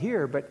like to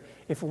hear, but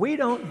if we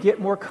don't get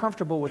more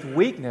comfortable with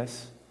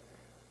weakness,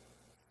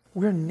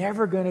 we're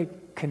never going to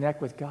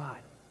connect with God.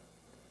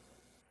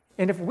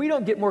 And if we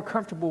don't get more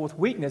comfortable with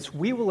weakness,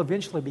 we will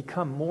eventually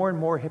become more and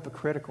more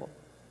hypocritical.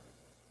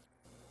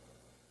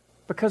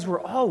 Because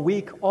we're all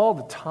weak all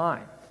the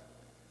time.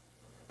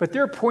 But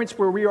there are points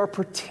where we are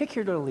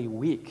particularly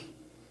weak.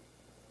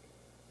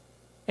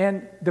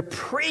 And the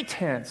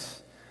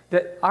pretense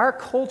that our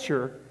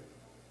culture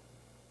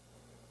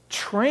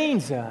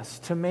trains us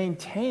to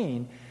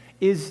maintain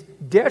is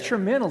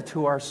detrimental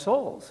to our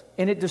souls.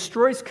 And it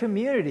destroys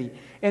community.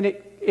 And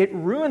it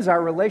ruins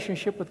our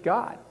relationship with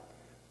God.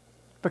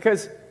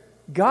 Because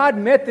God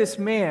met this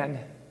man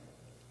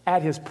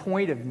at his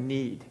point of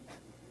need.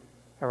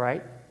 All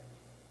right?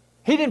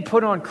 He didn't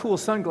put on cool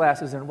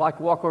sunglasses and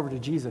walk over to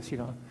Jesus,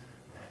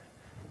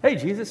 Hey,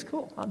 Jesus,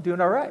 cool. I'm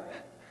doing all right.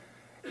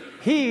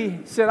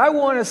 He said, I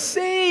want to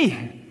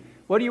see.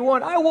 What do you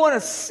want? I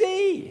want to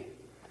see.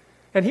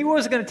 And he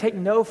wasn't going to take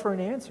no for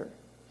an answer.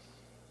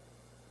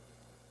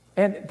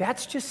 And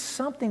that's just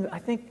something, I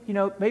think,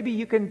 maybe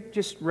you can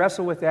just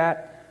wrestle with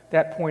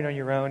that point on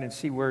your own and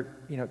see where,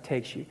 it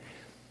takes you.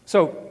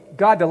 So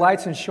God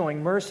delights in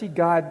showing mercy.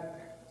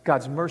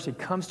 God's mercy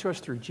comes to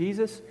us through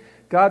Jesus.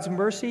 God's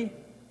mercy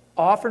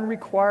often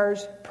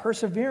requires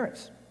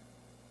perseverance.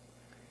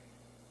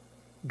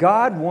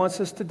 God wants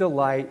us to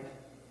delight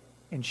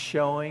in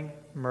showing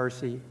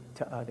mercy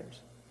to others.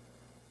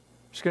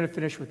 I'm just going to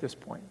finish with this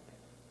point.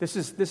 This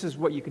is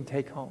what you can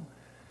take home.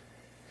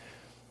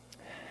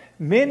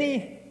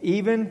 Many,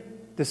 even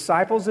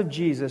disciples of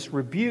Jesus,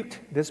 rebuked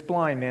this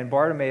blind man,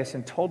 Bartimaeus,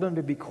 and told him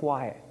to be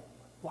quiet.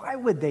 Why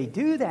would they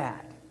do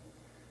that?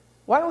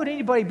 Why would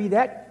anybody be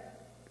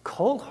that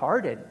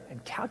cold-hearted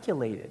and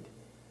calculated?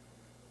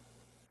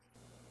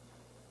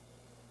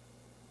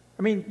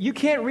 I mean, you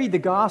can't read the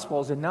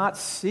Gospels and not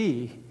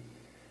see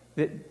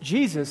that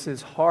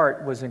Jesus'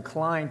 heart was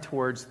inclined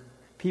towards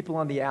people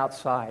on the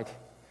outside,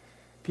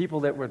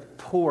 people that were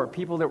poor,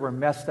 people that were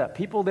messed up,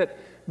 people that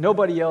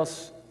nobody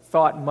else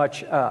thought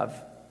much of.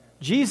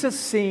 Jesus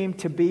seemed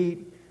to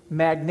be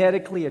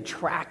magnetically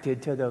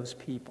attracted to those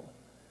people.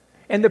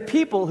 And the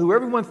people who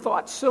everyone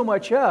thought so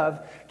much of,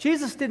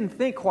 Jesus didn't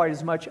think quite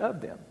as much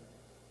of them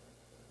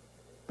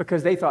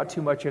because they thought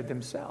too much of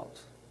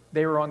themselves.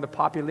 They were on the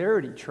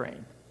popularity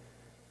train.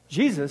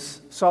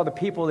 Jesus saw the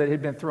people that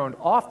had been thrown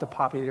off the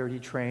popularity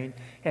train,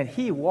 and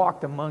he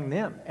walked among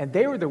them. And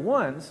they were the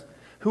ones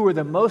who were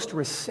the most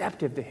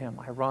receptive to him,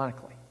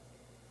 ironically.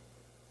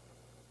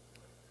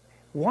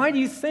 Why do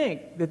you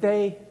think that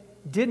they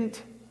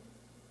didn't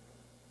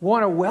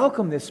want to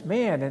welcome this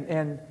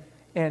man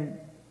and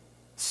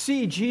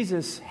see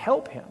Jesus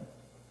help him?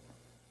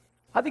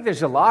 I think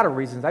there's a lot of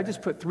reasons. I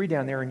just put 3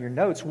 down there in your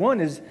notes.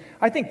 One is,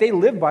 I think they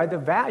live by the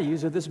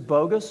values of this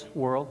bogus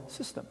world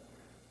system.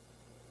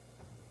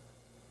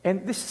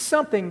 And this is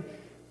something,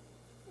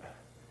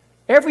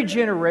 every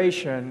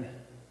generation,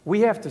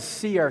 we have to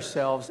see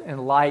ourselves in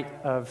light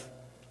of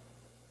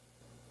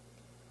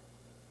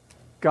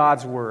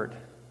God's Word.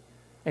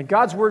 And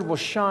God's Word will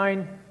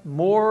shine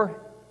more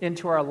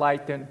into our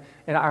light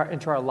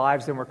into our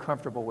lives than we're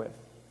comfortable with.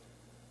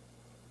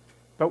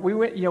 But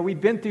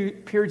we've been through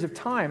periods of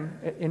time,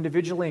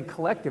 individually and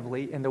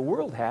collectively, and the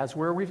world has,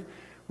 where we've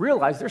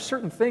realized there's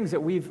certain things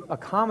that we've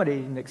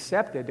accommodated and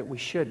accepted that we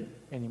shouldn't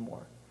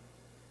anymore.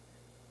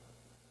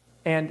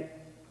 And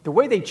the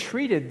way they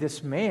treated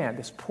this man,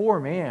 this poor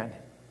man,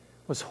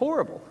 was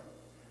horrible.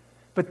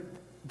 But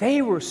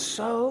they were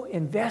so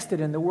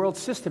invested in the world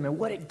system and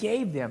what it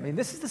gave them. And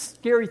this is the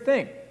scary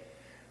thing.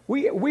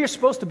 We are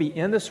supposed to be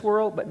in this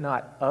world, but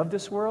not of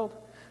this world.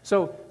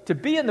 So to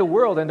be in the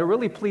world and to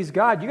really please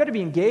God, you got to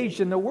be engaged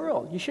in the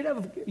world. You should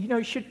have,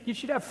 you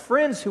should have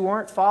friends who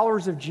aren't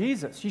followers of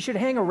Jesus. You should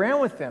hang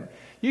around with them.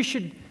 You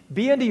should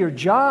be into your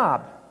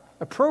job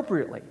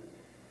appropriately.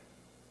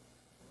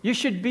 You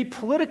should be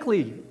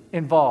politically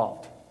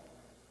involved.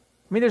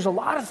 I mean, there's a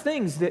lot of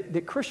things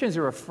that Christians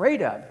are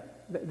afraid of.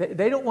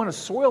 They don't want to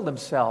soil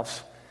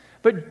themselves.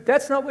 But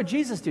that's not what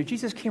Jesus did.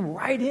 Jesus came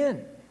right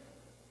in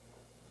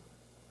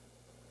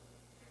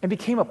and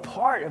became a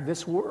part of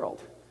this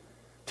world.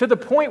 To the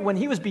point when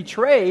he was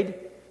betrayed,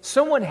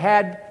 someone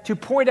had to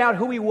point out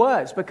who he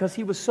was because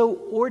he was so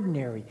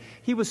ordinary.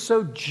 He was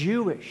so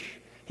Jewish.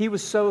 He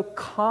was so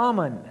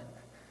common.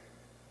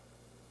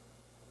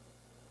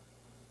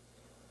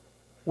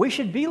 We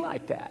should be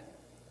like that.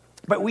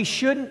 But we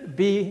shouldn't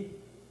be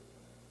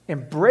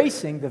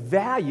embracing the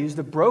values,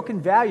 the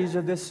broken values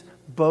of this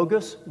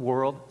bogus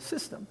world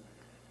system.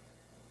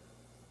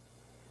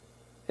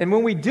 And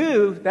when we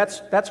do,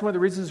 that's one of the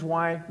reasons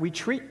why we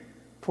treat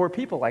poor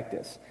people like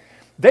this.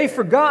 They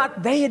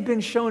forgot they had been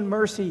shown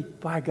mercy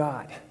by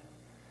God.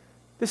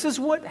 This is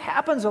what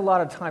happens a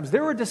lot of times.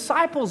 There were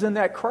disciples in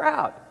that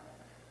crowd.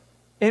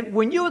 And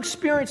when you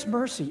experience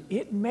mercy,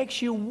 it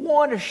makes you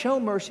want to show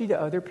mercy to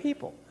other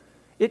people.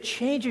 It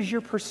changes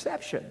your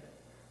perception.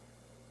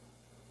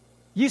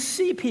 You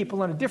see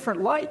people in a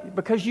different light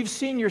because you've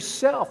seen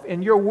yourself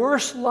in your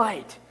worst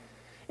light.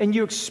 And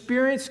you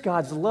experience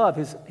God's love,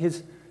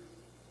 His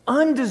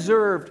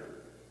undeserved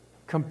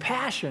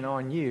compassion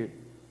on you.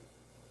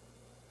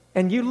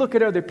 And you look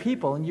at other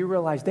people and you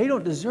realize they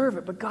don't deserve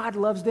it, but God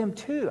loves them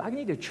too. I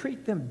need to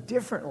treat them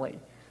differently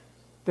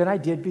than I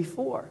did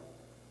before.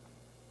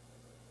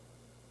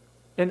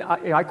 And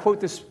I quote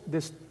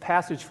this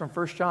passage from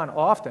 1 John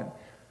often,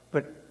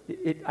 but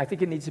I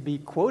think it needs to be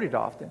quoted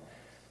often.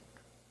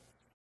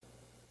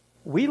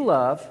 We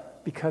love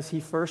because He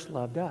first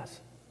loved us.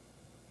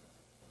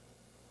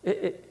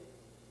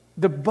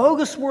 The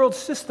bogus world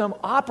system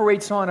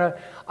operates on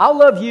I'll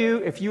love you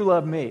if you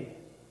love me.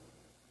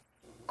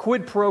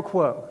 Quid pro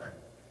quo.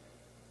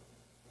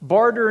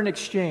 Barter and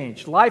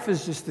exchange. Life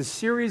is just a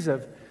series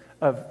of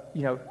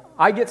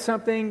I get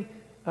something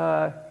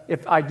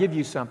if I give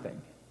you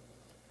something.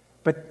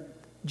 But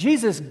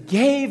Jesus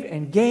gave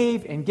and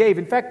gave and gave.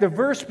 In fact, the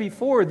verse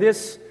before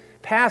this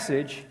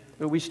passage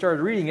that we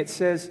started reading, it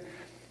says,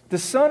 "The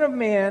Son of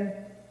Man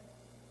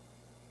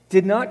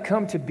did not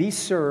come to be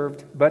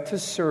served, but to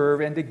serve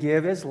and to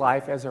give His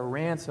life as a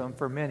ransom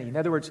for many." In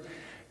other words,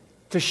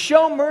 to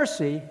show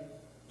mercy,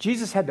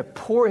 Jesus had to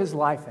pour His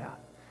life out.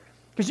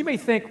 Because you may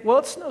think, well,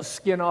 it's no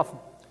skin off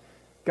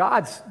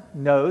God's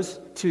nose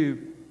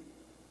to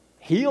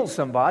heal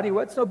somebody.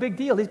 Well, it's no big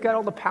deal. He's got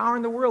all the power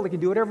in the world. He can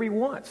do whatever He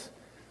wants.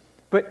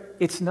 But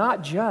it's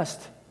not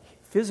just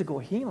physical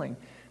healing.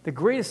 The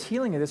greatest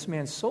healing of this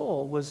man's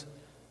soul was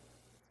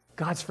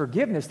God's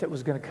forgiveness that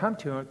was going to come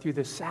to him through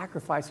the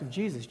sacrifice of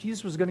Jesus.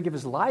 Jesus was going to give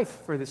His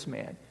life for this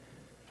man.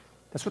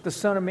 That's what the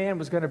Son of Man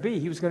was going to be.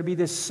 He was going to be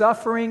this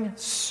suffering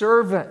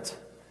servant.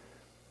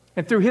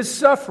 And through His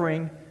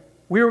suffering,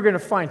 we were going to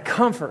find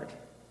comfort.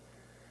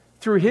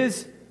 Through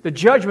the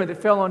judgment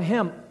that fell on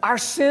Him, our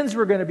sins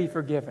were going to be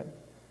forgiven.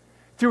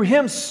 Through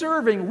Him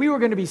serving, we were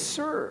going to be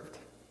served.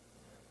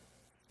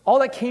 All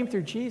that came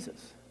through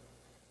Jesus.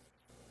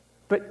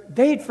 But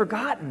they'd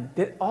forgotten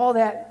that all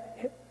that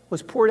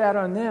was poured out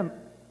on them,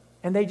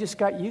 and they just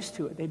got used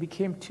to it. They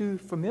became too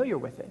familiar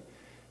with it.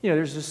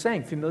 There's this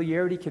saying,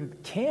 familiarity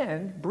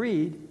can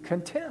breed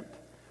contempt.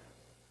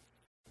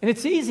 And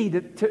it's easy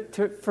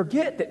to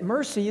forget that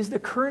mercy is the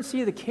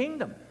currency of the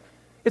kingdom.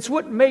 It's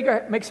what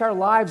makes our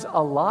lives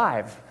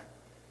alive.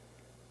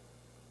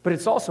 But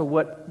it's also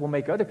what will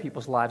make other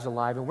people's lives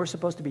alive, and we're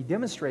supposed to be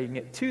demonstrating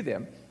it to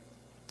them.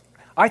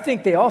 I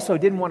think they also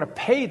didn't want to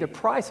pay the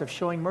price of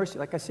showing mercy.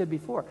 Like I said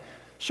before,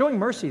 showing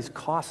mercy is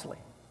costly.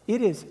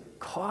 It is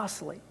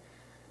costly.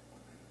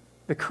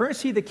 The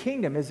currency of the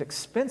kingdom is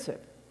expensive.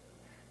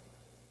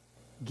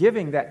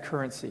 Giving that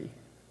currency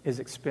is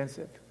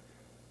expensive.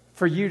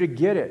 For you to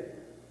get it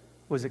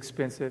was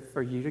expensive.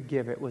 For you to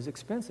give it was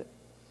expensive.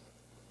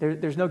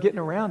 There's no getting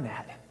around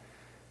that.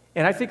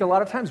 And I think a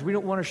lot of times we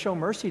don't want to show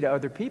mercy to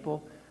other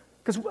people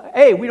because,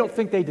 A, we don't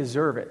think they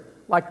deserve it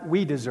like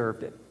we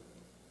deserved it.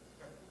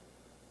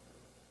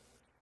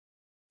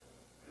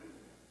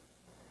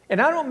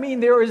 And I don't mean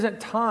there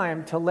isn't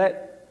time to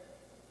let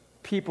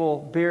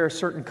people bear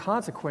certain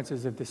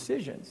consequences of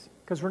decisions,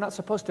 because we're not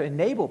supposed to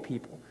enable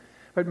people.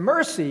 But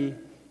mercy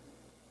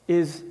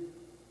is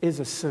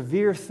a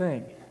severe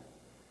thing.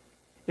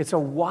 It's a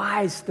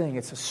wise thing.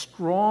 It's a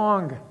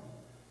strong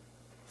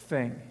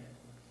thing.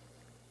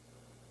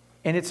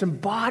 And it's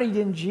embodied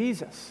in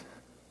Jesus.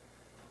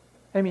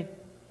 I mean,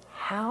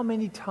 how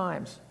many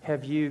times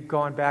have you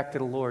gone back to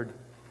the Lord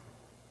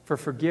for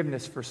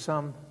forgiveness for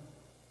some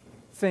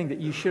thing that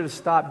you should have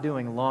stopped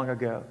doing long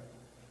ago?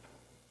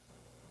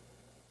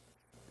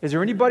 Is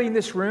there anybody in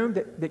this room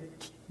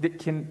that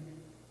can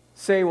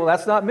say, well,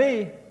 that's not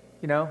me.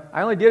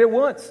 I only did it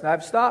once, and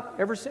I've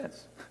stopped ever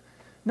since.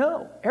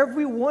 No,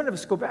 every one of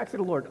us go back to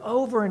the Lord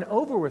over and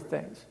over with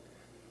things.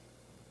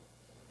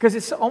 Because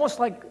it's almost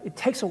like it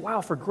takes a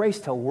while for grace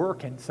to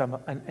work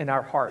in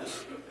our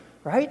hearts,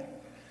 right?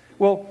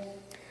 Well,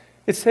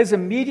 it says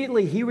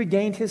immediately he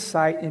regained his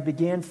sight and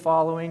began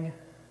following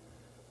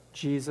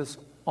Jesus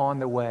on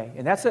the way.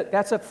 And that's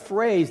a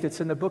phrase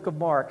that's in the book of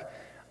Mark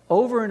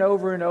over and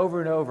over and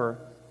over and over.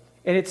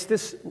 And it's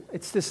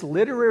this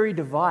literary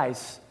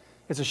device.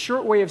 It's a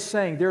short way of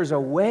saying there's a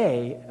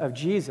way of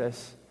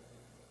Jesus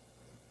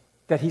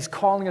that He's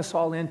calling us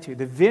all into.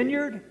 The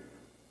Vineyard,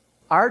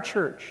 our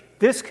church,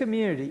 this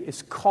community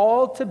is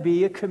called to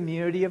be a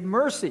community of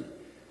mercy.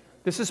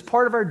 This is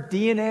part of our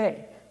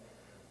DNA.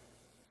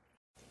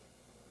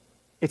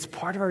 It's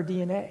part of our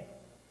DNA.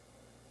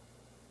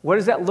 What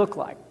does that look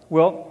like?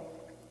 Well,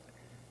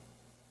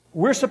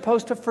 we're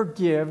supposed to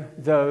forgive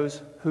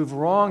those who've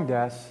wronged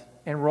us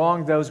and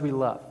wronged those we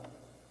love.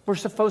 We're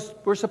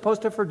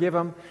supposed to forgive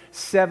them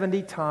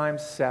 70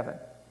 times 7.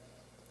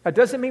 That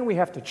doesn't mean we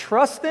have to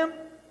trust them.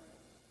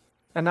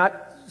 I'm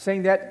not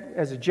saying that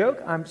as a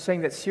joke. I'm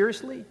saying that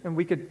seriously, and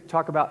we could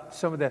talk about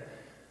some of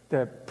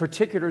the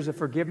particulars of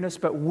forgiveness,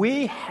 but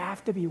we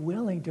have to be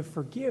willing to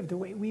forgive the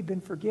way we've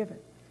been forgiven.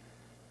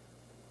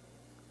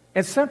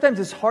 And sometimes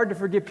it's hard to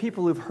forgive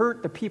people who've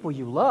hurt the people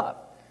you love.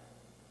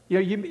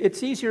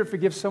 It's easier to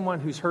forgive someone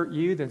who's hurt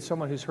you than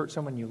someone who's hurt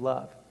someone you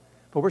love.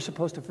 But we're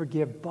supposed to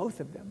forgive both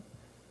of them,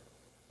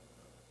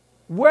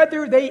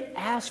 whether they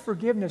ask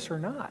forgiveness or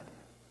not.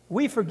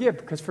 We forgive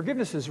because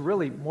forgiveness is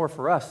really more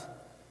for us.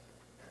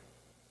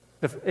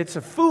 It's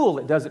a fool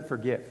that doesn't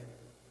forgive.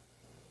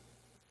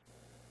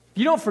 If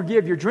you don't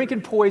forgive, you're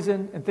drinking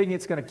poison and thinking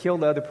it's going to kill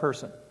the other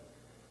person.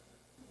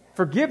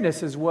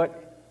 Forgiveness is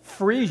what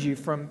frees you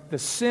from the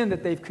sin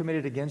that they've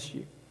committed against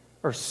you,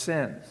 or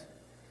sins.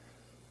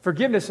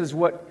 Forgiveness is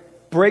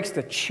what breaks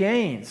the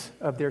chains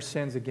of their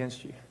sins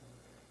against you.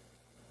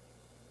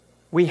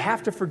 We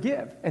have to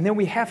forgive, and then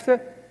we have to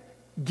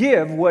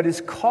give what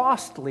is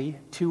costly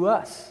to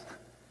us.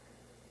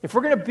 If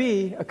we're going to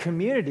be a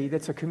community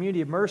that's a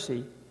community of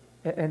mercy,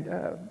 and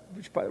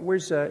is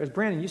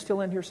Brandon? You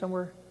still in here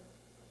somewhere?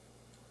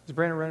 Is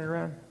Brandon running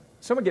around?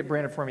 Someone get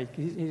Brandon for me.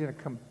 He's going to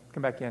come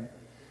back in.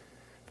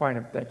 Find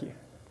him. Thank you.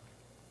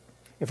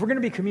 If we're going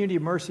to be a community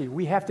of mercy,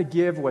 we have to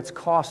give what's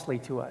costly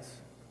to us.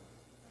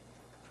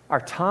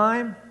 Our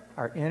time,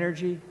 our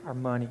energy, our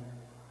money.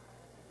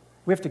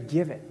 We have to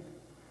give it.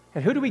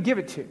 And who do we give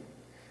it to?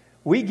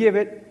 We give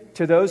it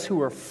to those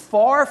who are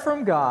far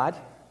from God.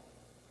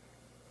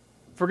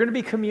 If we're going to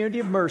be a community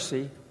of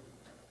mercy,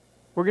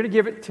 we're going to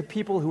give it to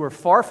people who are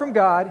far from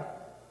God,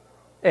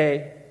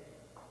 and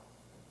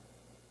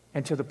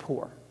to the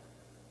poor.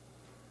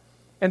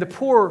 And the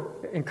poor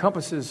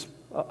encompasses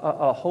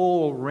a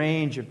whole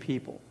range of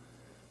people.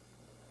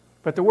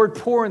 But the word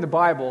poor in the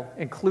Bible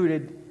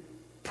included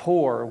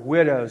poor,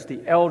 widows,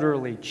 the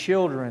elderly,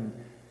 children,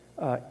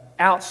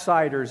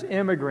 outsiders,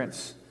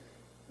 immigrants,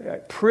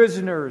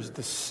 prisoners,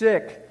 the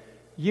sick,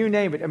 you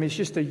name it. I mean, it's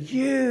just a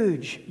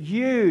huge,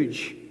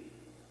 huge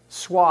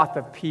swath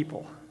of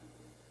people.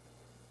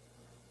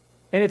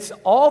 And it's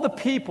all the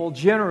people,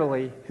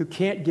 generally, who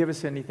can't give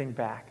us anything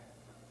back.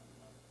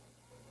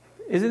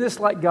 Isn't this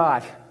like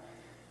God?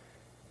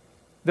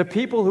 The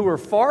people who are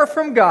far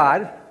from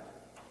God,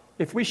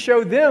 if we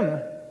show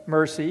them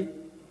mercy,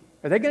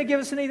 are they going to give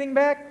us anything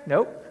back?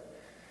 Nope.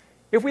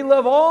 If we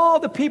love all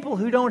the people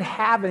who don't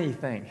have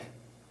anything,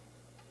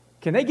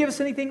 can they give us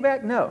anything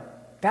back? No.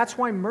 That's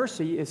why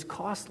mercy is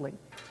costly.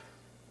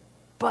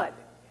 But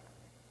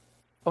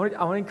I want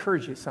to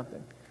encourage you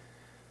something.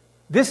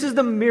 This is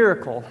the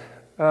miracle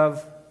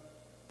of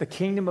the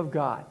kingdom of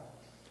God.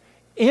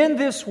 In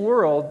this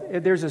world,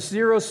 there's a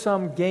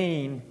zero-sum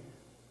gain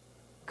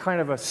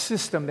kind of a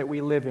system that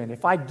we live in.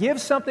 If I give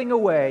something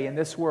away in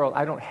this world,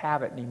 I don't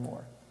have it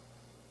anymore.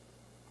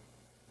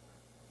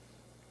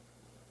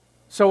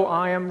 So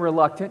I am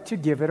reluctant to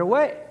give it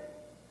away.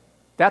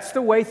 That's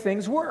the way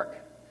things work.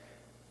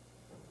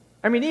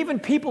 I mean, even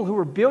people who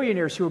are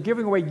billionaires who are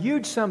giving away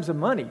huge sums of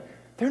money,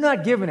 they're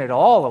not giving it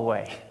all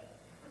away.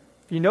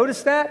 Have you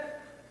noticed that?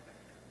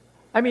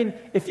 I mean,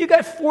 if you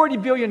got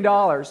 $40 billion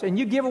and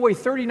you give away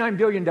 $39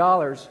 billion,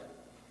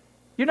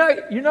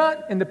 you're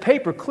not in the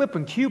paper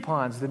clipping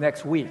coupons the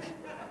next week.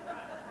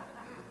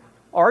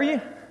 Are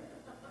you?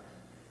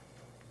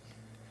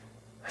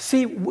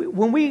 See,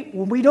 when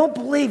we don't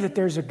believe that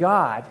there's a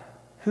God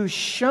who's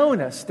shown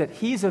us that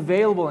He's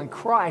available in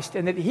Christ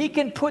and that He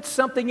can put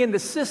something in the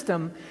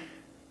system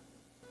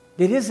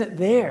that isn't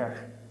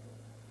there,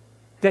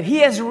 that He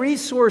has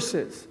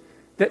resources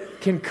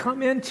that can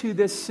come into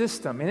this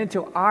system and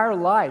into our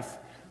life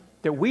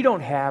that we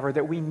don't have or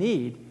that we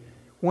need,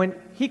 when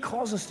He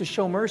calls us to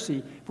show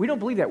mercy, if we don't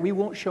believe that, we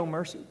won't show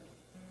mercy.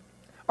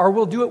 Or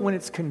we'll do it when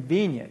it's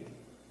convenient.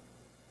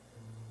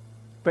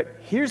 But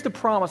here's the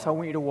promise I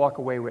want you to walk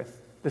away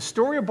with. The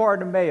story of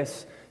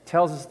Bartimaeus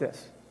tells us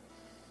this.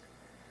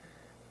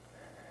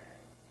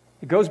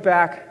 It goes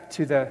back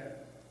to the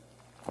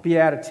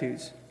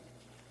Beatitudes.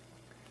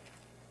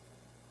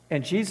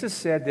 And Jesus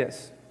said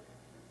this.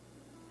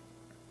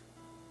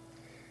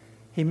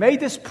 He made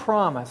this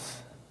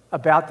promise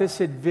about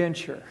this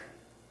adventure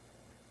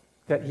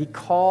that He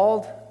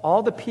called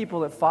all the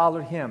people that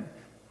followed Him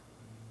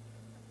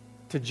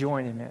to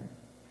join Him in.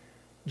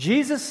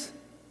 Jesus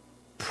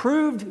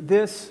proved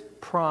this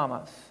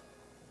promise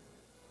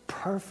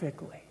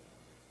perfectly,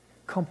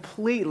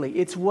 completely.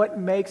 It's what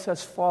makes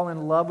us fall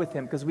in love with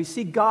Him, because we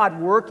see God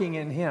working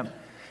in Him.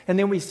 And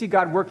then we see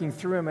God working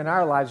through Him in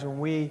our lives when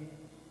we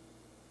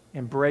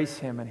embrace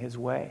Him and His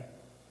way.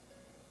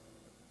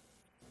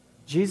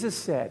 Jesus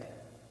said,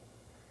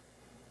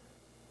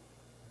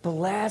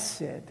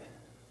 "Blessed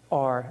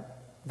are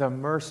the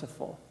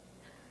merciful,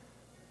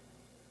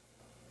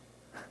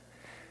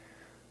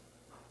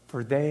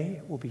 for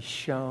they will be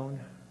shown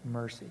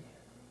mercy."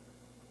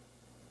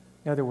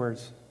 In other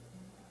words,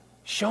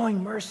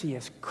 showing mercy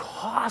is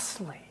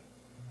costly.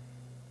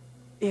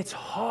 It's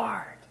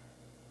hard.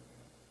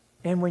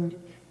 And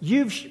when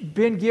you've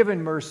been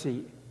given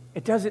mercy,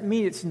 it doesn't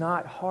mean it's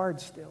not hard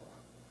still.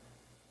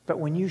 But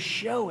when you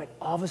show it,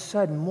 all of a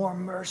sudden more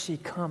mercy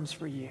comes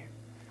for you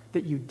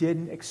that you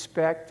didn't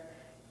expect,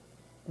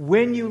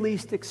 when you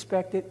least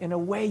expect it, in a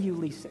way you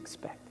least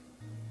expect it.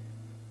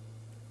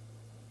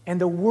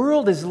 And the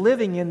world is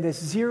living in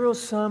this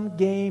zero-sum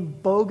game,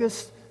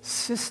 bogus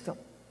system.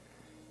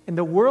 And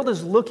the world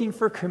is looking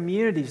for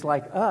communities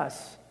like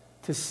us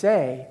to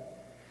say,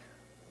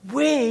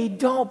 We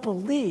don't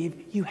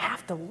believe you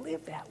have to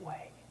live that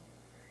way.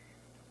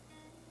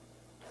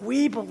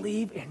 We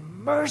believe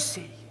in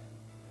mercy.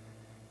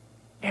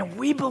 And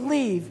we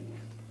believe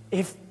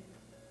if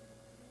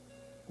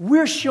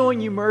we're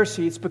showing you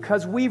mercy, it's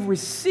because we've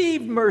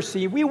received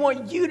mercy. We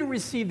want you to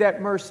receive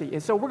that mercy.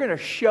 And so we're going to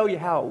show you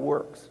how it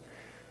works.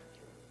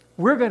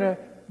 We're going to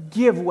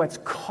give what's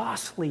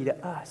costly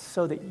to us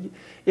so that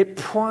it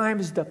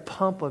primes the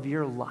pump of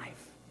your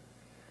life.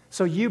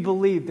 So you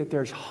believe that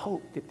there's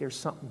hope, that there's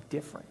something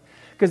different.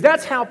 Because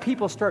that's how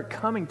people start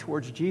coming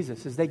towards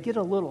Jesus, is they get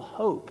a little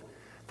hope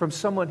from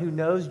someone who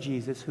knows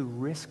Jesus, who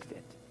risked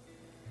it.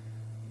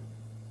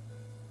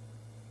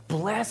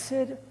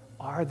 Blessed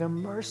are the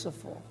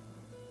merciful.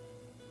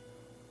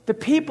 The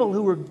people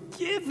who are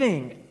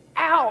giving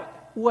out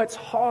what's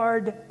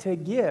hard to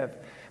give,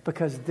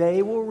 because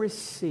they will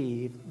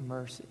receive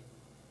mercy.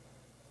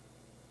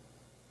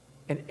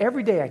 And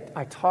every day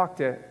I talk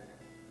to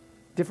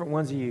different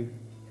ones of you,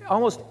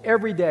 almost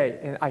every day,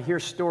 and I hear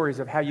stories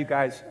of how you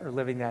guys are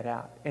living that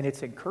out. And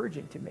it's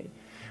encouraging to me.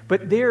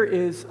 But there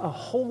is a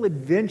whole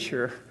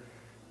adventure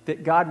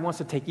that God wants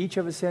to take each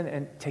of us in,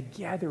 and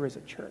together as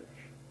a church.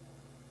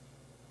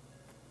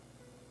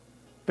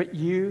 But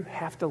you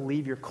have to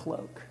leave your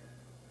cloak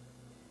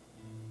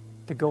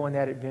to go on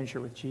that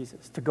adventure with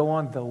Jesus, to go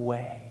on the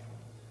way.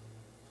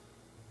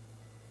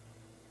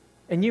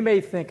 And you may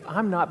think,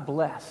 I'm not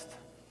blessed.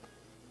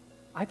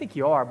 I think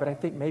you are, but I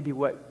think maybe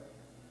what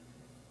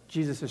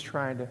Jesus is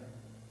trying to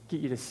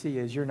get you to see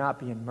is you're not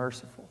being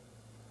merciful.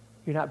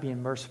 You're not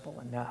being merciful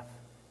enough.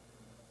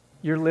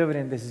 You're living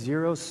in this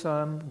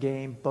zero-sum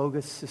game,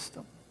 bogus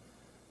system.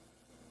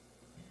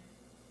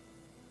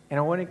 And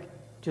I want to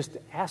just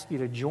ask you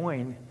to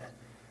join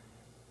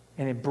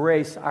and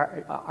embrace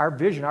our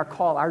vision, our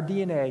call, our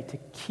DNA to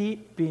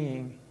keep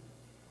being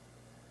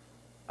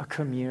a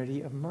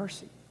community of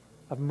mercy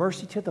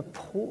to the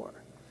poor.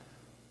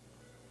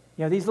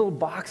 You know, these little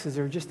boxes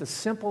are just a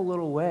simple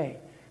little way.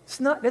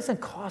 It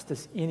doesn't cost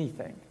us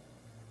anything.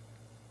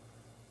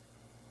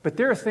 But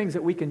there are things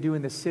that we can do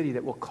in this city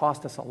that will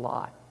cost us a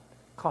lot,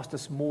 cost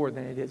us more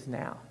than it is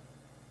now.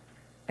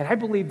 And I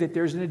believe that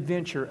there's an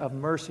adventure of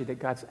mercy that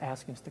God's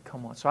asking us to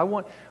come on. So I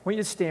want you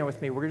to stand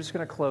with me. We're just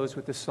going to close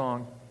with this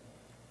song.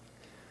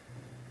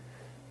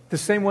 The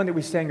same one that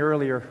we sang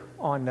earlier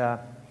on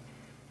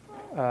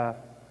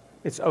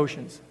It's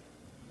Oceans.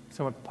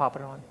 Someone pop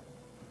it on.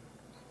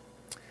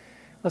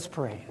 Let's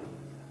pray.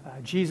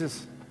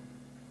 Jesus,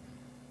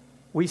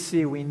 we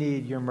see we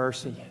need your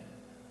mercy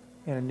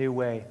in a new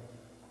way.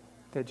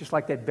 That just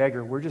like that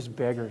beggar, we're just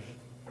beggars.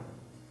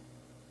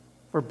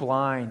 We're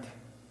blind.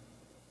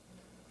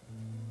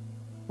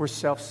 We're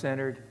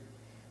self-centered.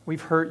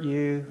 We've hurt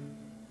you.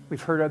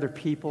 We've hurt other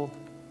people.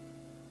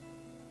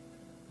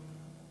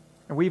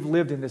 And we've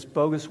lived in this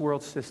bogus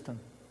world system.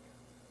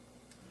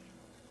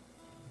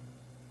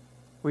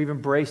 We've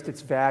embraced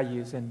its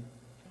values. And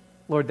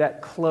Lord,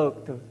 that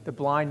cloak, the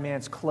blind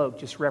man's cloak,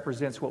 just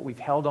represents what we've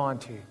held on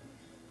to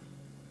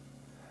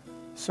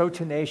so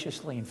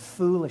tenaciously and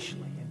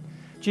foolishly. And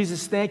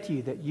Jesus, thank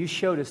you that you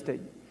showed us that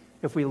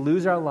if we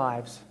lose our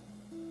lives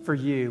for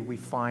you, we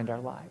find our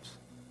lives.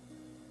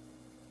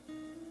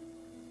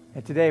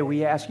 And today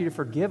we ask you to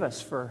forgive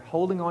us for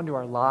holding on to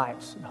our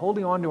lives and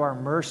holding on to our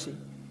mercy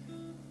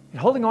and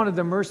holding on to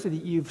the mercy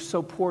that you've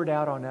so poured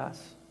out on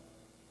us.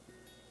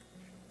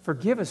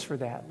 Forgive us for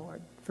that,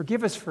 Lord.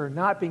 Forgive us for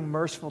not being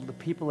merciful to the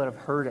people that have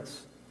hurt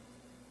us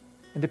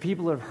and to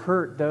people that have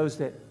hurt those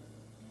that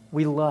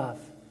we love.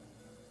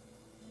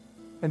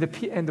 And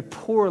the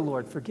poor,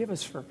 Lord, forgive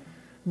us for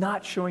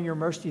not showing your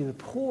mercy to the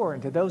poor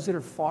and to those that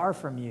are far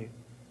from you.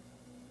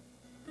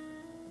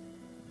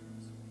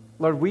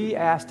 Lord, we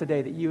ask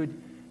today that you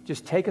would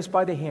just take us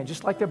by the hand,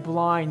 just like the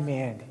blind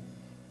man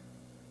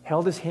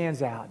held his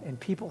hands out and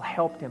people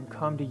helped him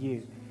come to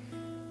you.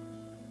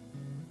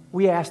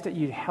 We ask that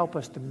you'd help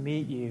us to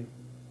meet you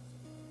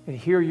and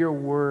hear your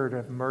word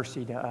of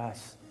mercy to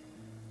us.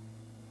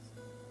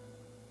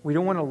 We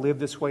don't want to live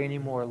this way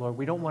anymore, Lord.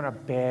 We don't want to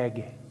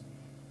beg.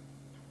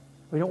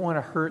 We don't want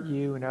to hurt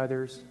you and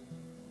others.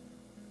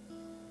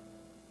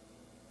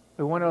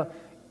 We want to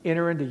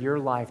enter into your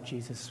life,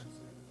 Jesus.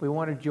 We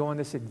want to join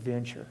this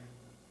adventure.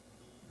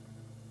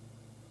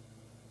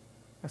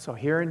 And so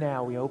here and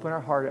now, we open our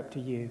heart up to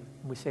you.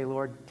 And we say,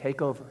 Lord,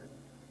 take over.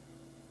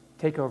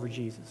 Take over,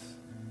 Jesus.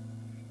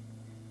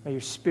 May your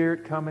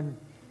Spirit come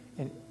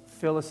and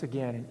fill us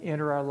again and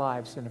enter our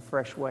lives in a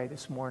fresh way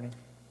this morning.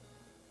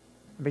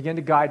 And begin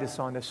to guide us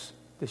on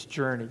this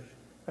journey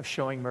of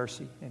showing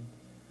mercy and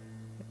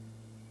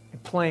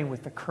playing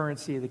with the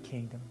currency of the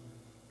kingdom.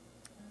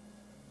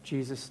 In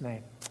Jesus'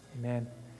 name, amen.